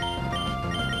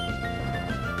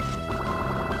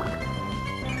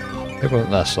 It won't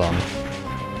last long.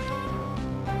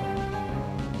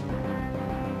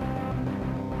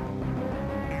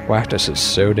 Wactus is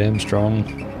so damn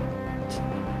strong.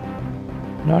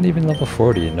 Not even level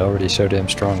 40 and already so damn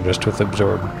strong just with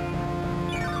Absorb.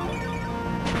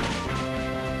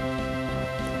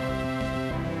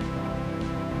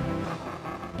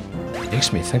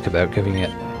 Makes me think about giving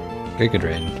it Giga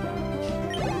Drain.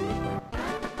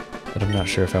 But I'm not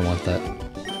sure if I want that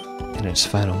in its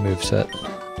final moveset.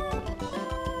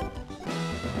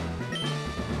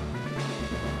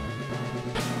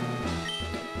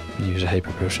 Use a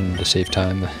Hyper Potion to save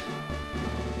time.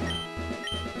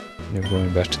 Now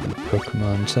going back to the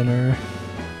Pokemon Center.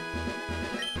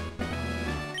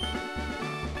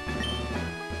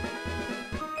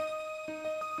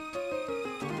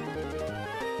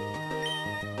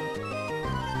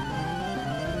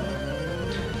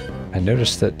 I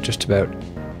noticed that just about,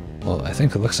 well, I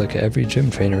think it looks like every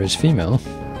gym trainer is female.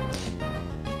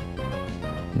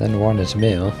 And then one is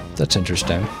male. That's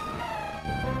interesting.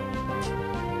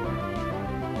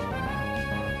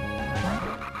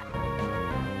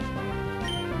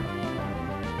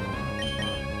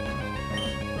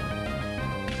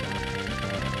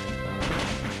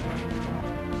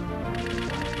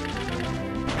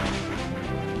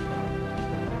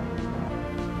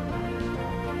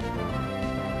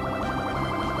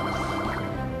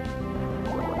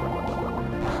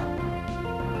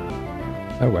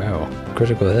 Oh wow,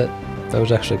 critical hit. That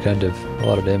was actually kind of a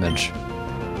lot of damage.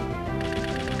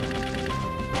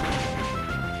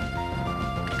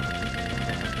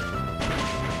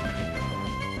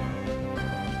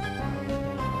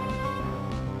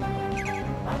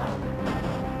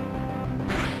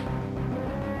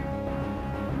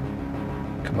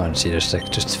 Come on, Synathidy,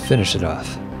 just finish it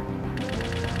off.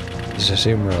 This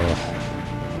Azumarill,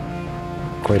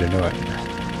 quite annoying.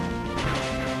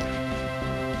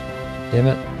 Damn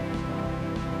it.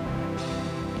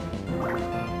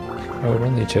 Oh, it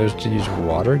only chose to use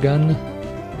Water Gun?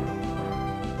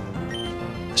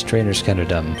 This trainer's kinda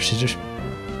dumb. She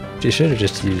should have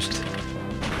just used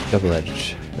Double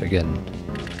Edge again.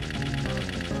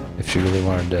 If she really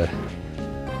wanted to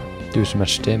do as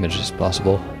much damage as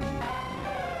possible.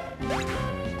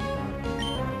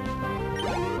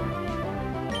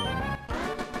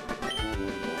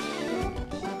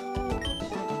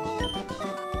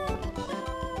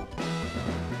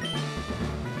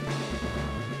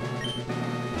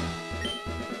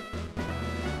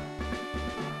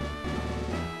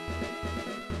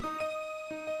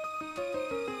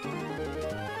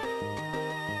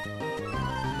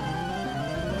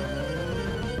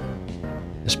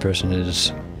 This person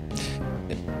is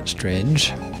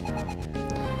strange.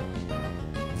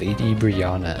 Lady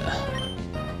Brianna.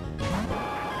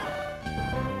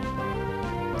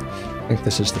 I think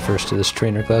this is the first of this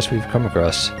trainer class we've come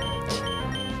across.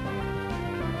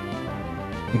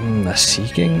 A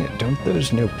Seeking? Don't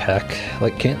those know Peck?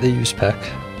 Like, can't they use Peck?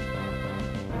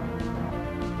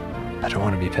 I don't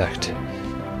want to be pecked.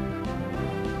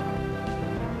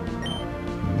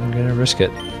 I'm gonna risk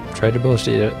it. Try to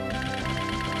bullshit it.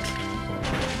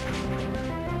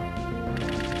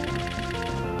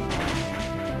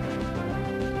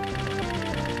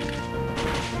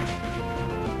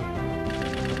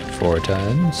 Four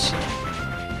times.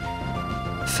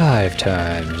 5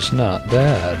 times, not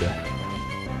bad.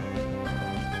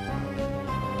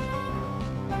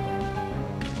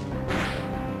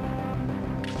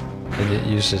 And it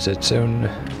uses its own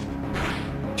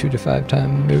 2 to 5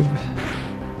 time move.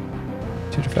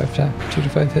 2 to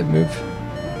 5 hit move.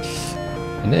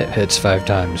 And it hits 5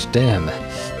 times, damn.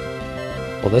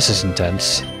 Well, this is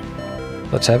intense.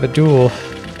 Let's have a duel.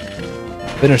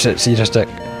 Finish it, Synathidy.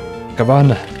 Come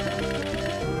on.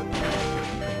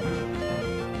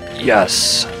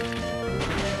 Yes!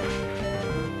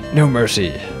 No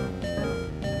mercy.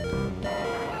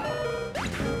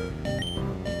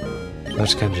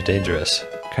 That's kind of dangerous.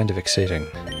 Kind of exciting.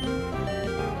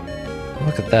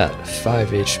 Look at that.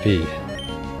 5 HP.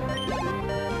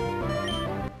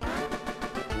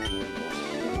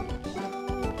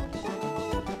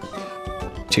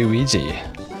 Too easy.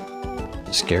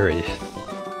 scary.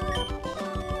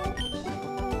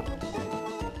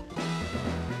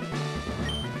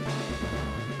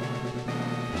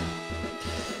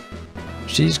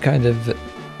 She's kind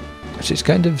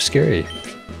of scary.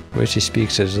 The way she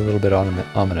speaks is a little bit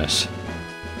ominous.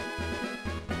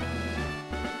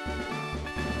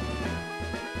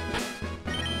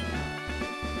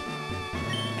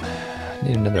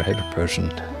 Need another hyper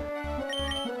potion.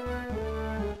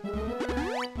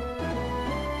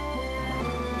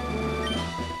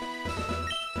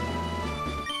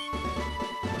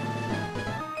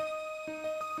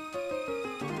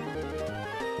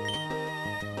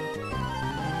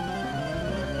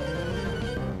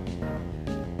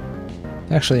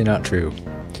 Actually, not true.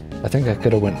 I think I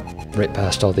could have went right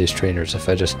past all these trainers if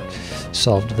I just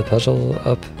solved the puzzle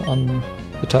up on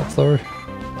the top floor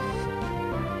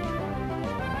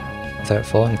without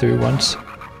falling through once.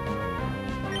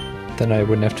 Then I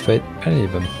wouldn't have to fight any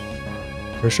of them,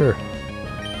 for sure.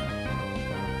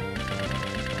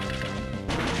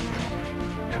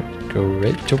 Go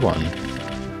right to one.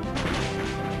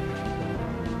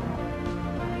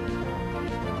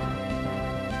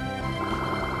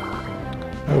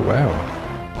 Oh wow.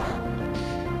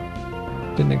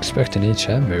 Didn't expect an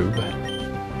HM move.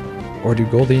 Or do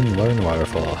Goldeen learn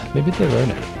Waterfall? Maybe they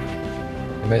learn it.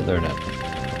 They might learn it.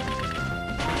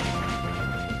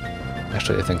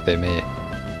 Actually, I think they may.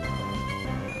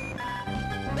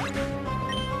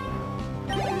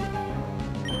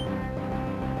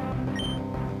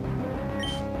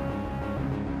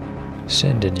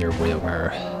 Send in your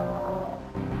Whaleware.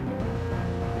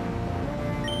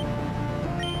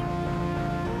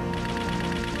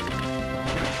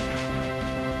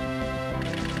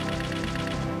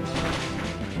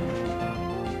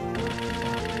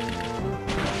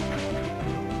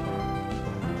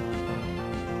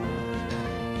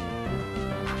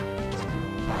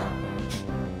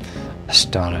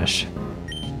 Astonish.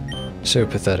 So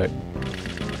pathetic.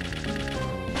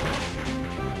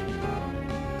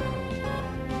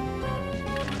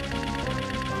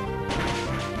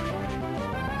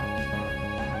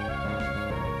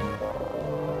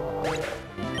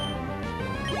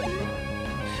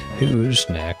 Who's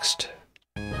next?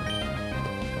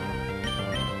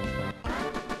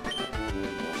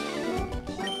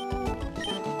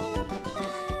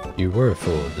 You were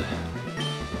fooled.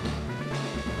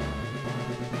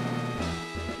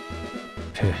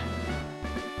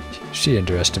 She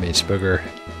underestimates Booger.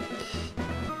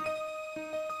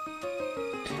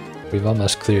 We've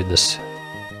almost cleared this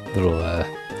little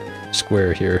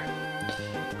square here.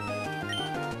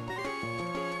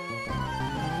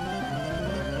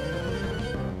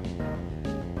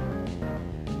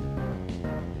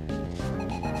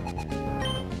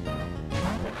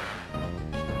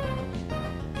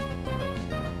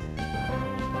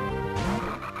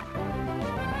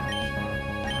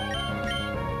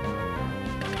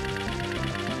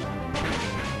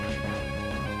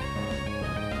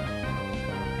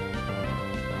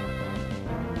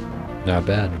 Not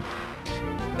bad.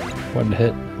 One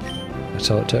hit. That's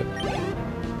all it took.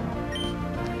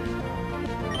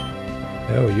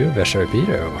 Oh, you have a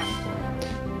Sharpedo.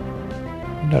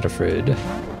 I'm not afraid.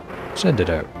 Send it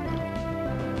out.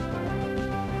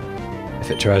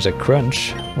 If it tries a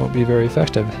crunch, won't be very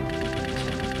effective.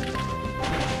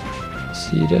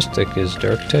 Seedistic is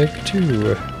dark type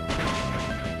too.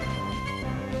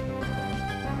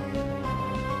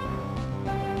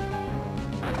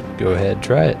 Go ahead,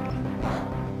 try it.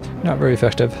 Not very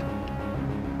effective.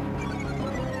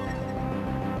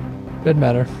 Good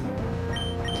matter.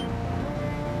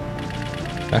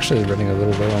 Actually running a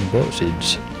little low on bullet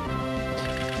seeds.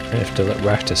 I have to let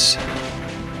Raktus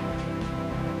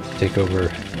take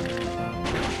over.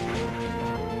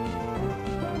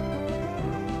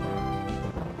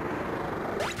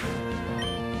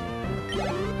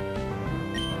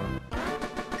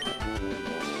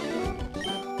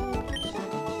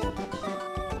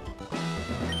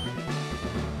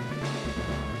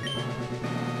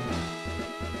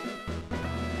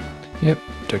 Yep,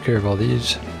 took care of all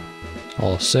these.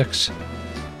 All 6.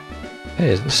 Hey,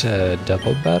 is this a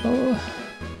double battle?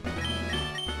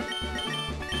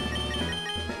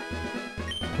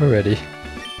 We're ready.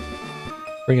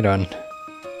 Bring it on.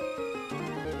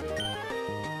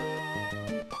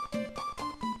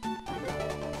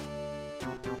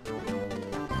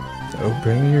 So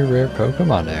bring your rare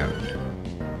Pokemon out.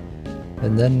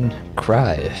 And then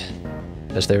cry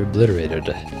as they're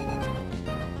obliterated.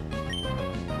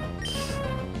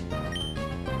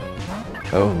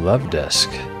 Oh, Lovedusk.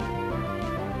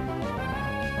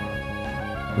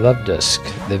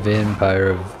 Lovedusk, the vampire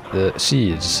of the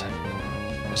seas,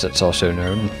 as it's also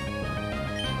known.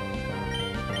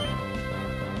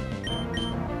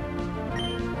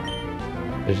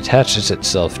 It attaches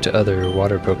itself to other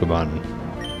water Pokemon,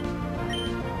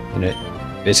 and it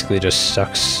basically just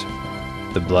sucks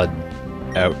the blood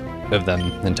out of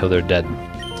them until they're dead.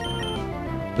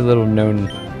 A little known,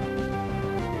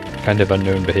 kind of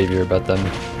unknown behavior about them,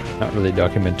 not really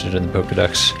documented in the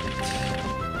Pokedex.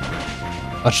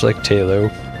 Much like Tailo,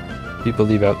 people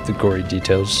leave out the gory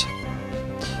details.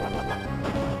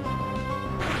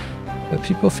 But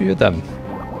people fear them.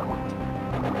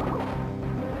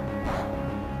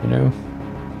 You know?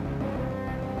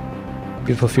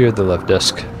 People fear the Love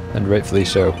Disc, and rightfully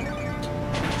so.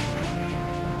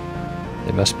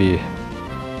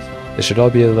 They should all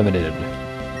be eliminated.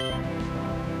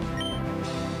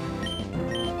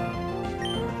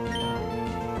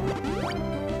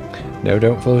 No,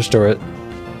 don't full restore it.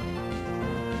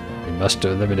 We must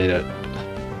eliminate it.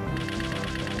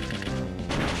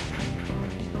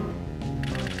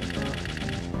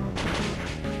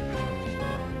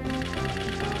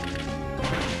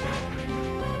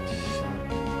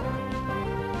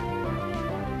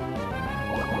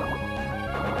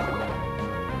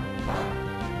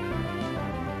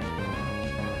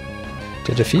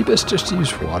 Did a Phoebus just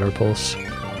use Water Pulse?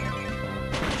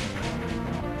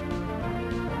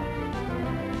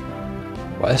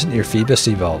 Why isn't your Phoebus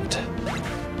evolved?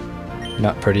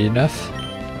 Not pretty enough?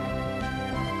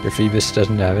 Your Phoebus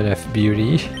doesn't have enough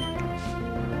beauty?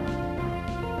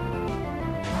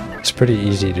 It's pretty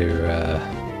easy to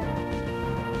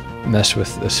mess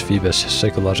with this Phoebus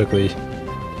psychologically.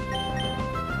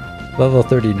 Level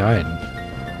 39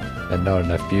 and not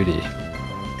enough beauty.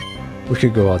 We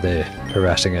could go all day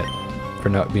harassing it for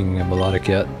not being a melodic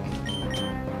yet.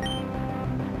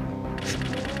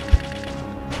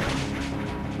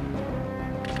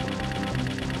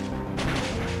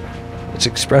 Its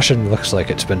expression looks like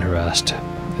it's been harassed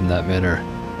in that manner.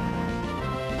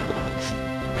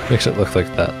 Makes it look like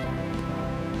that.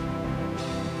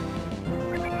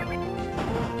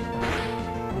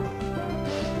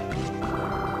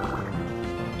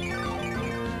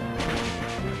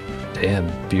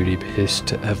 Damn,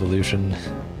 beauty-based evolution.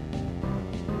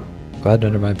 Glad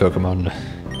none of my Pokemon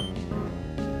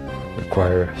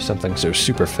require something so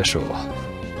superficial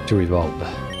to evolve.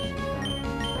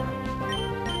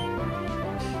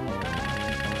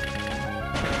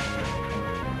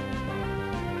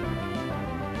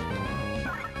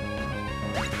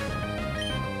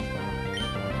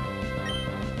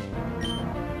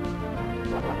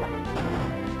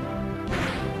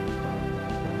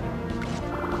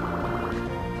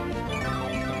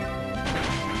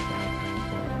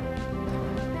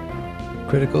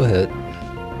 Critical hit.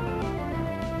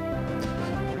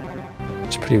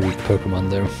 It's a pretty weak Pokemon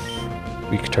though.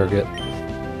 Weak target.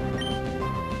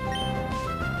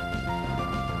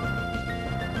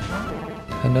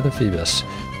 Another Phoebus.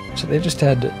 So they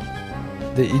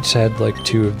each had like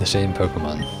 2 of the same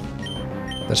Pokemon.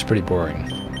 That's pretty boring.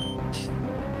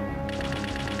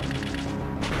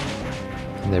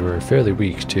 And they were fairly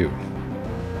weak too.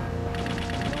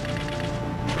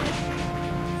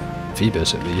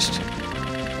 Phoebus at least.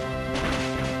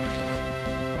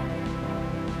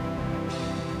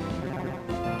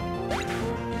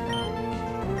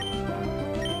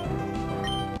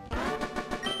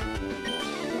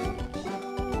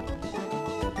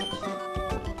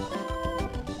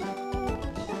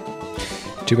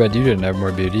 Too bad you didn't have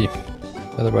more beauty.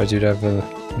 Otherwise you'd have a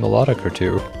melodic or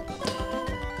 2.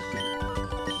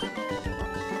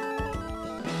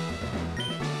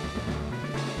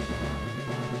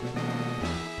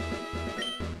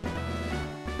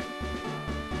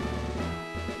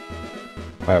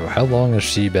 Wow, how long has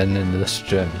she been in this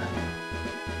gym?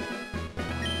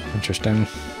 Interesting.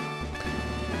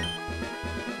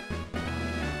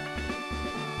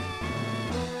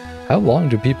 How long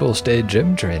do people stay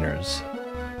gym trainers?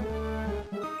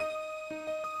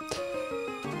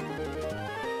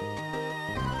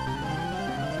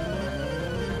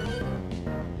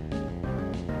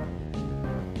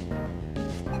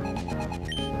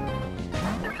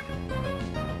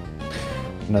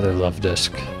 Another love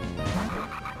disc.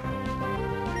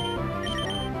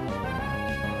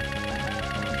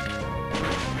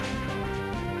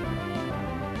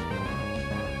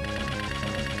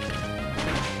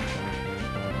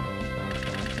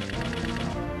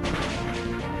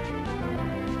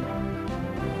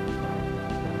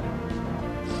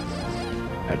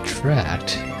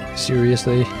 Attract?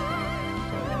 Seriously?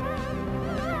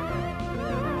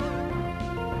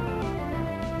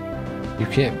 You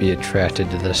can't be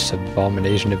attracted to this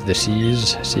abomination of the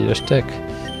seas, Sadistic.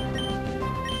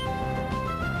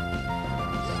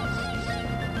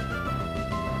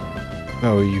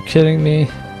 Oh, are you kidding me?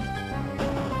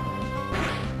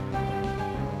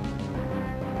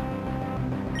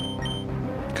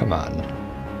 Come on.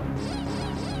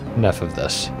 Enough of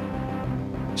this.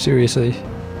 Seriously?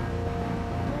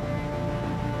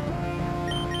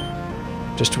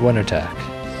 Just one attack.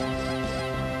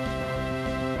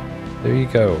 There you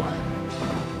go.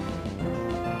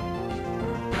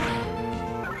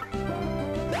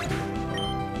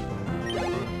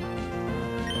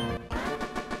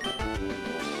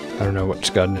 I don't know what's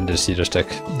gotten into Cedar Stick.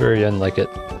 Very unlike it.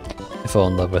 I fall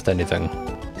in love with anything.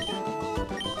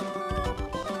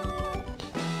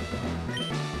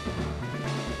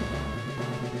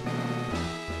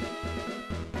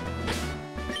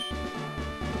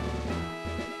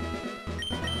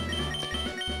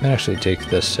 I might actually take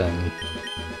this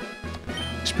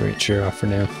experience share off for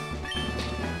now.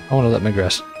 I want to let my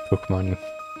grass Pokemon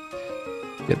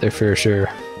get their fair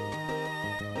share.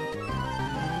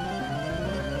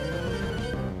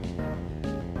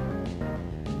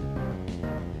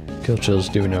 Kill Chill's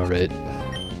doing alright.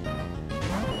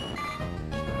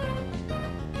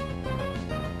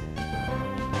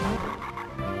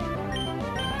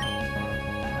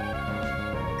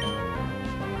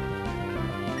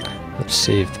 Let's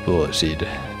save the Bullet Seed.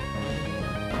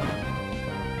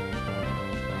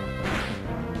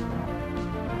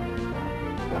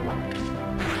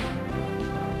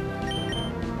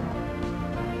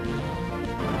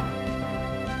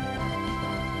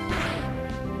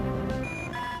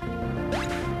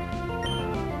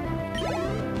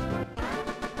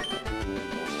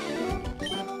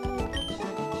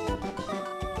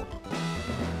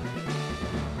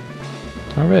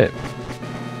 Alright.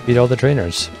 Beat all the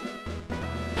trainers.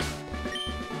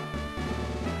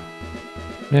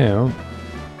 Now,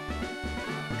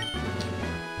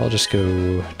 I'll just go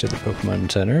to the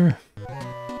Pokemon Center.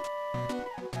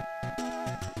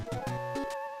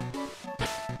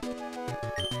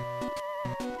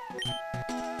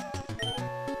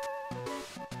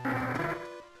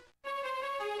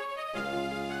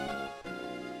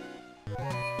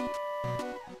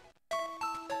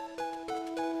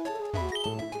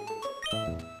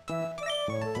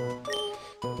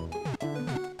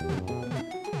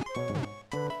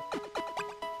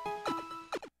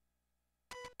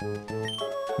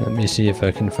 Let me see if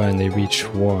I can finally reach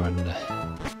Juan.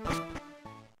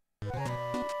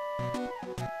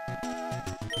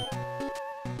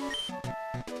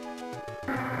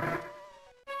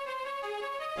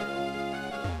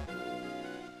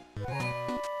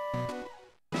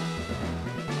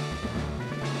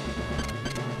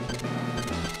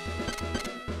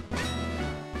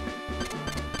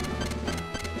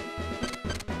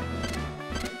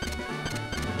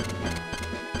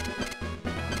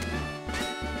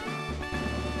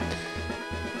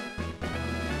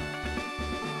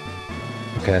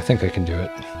 Okay, I think I can do it.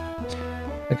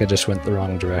 I think I just went the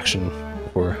wrong direction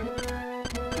before.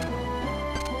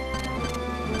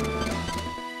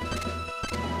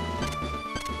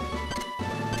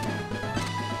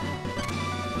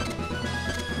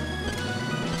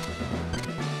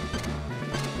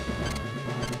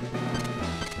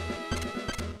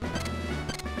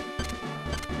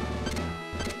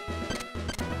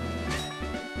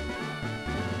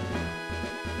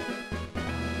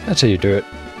 That's how you do it.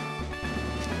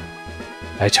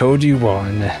 I told you,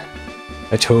 Juan.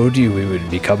 I told you we would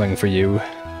be coming for you.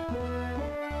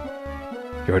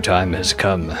 Your time has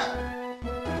come.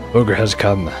 Booger has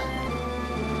come.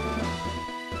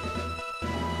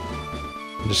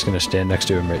 I'm just gonna stand next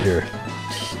to him right here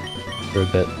for a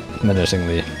bit,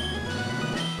 menacingly.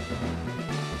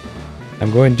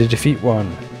 I'm going to defeat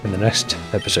Juan in the next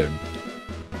episode.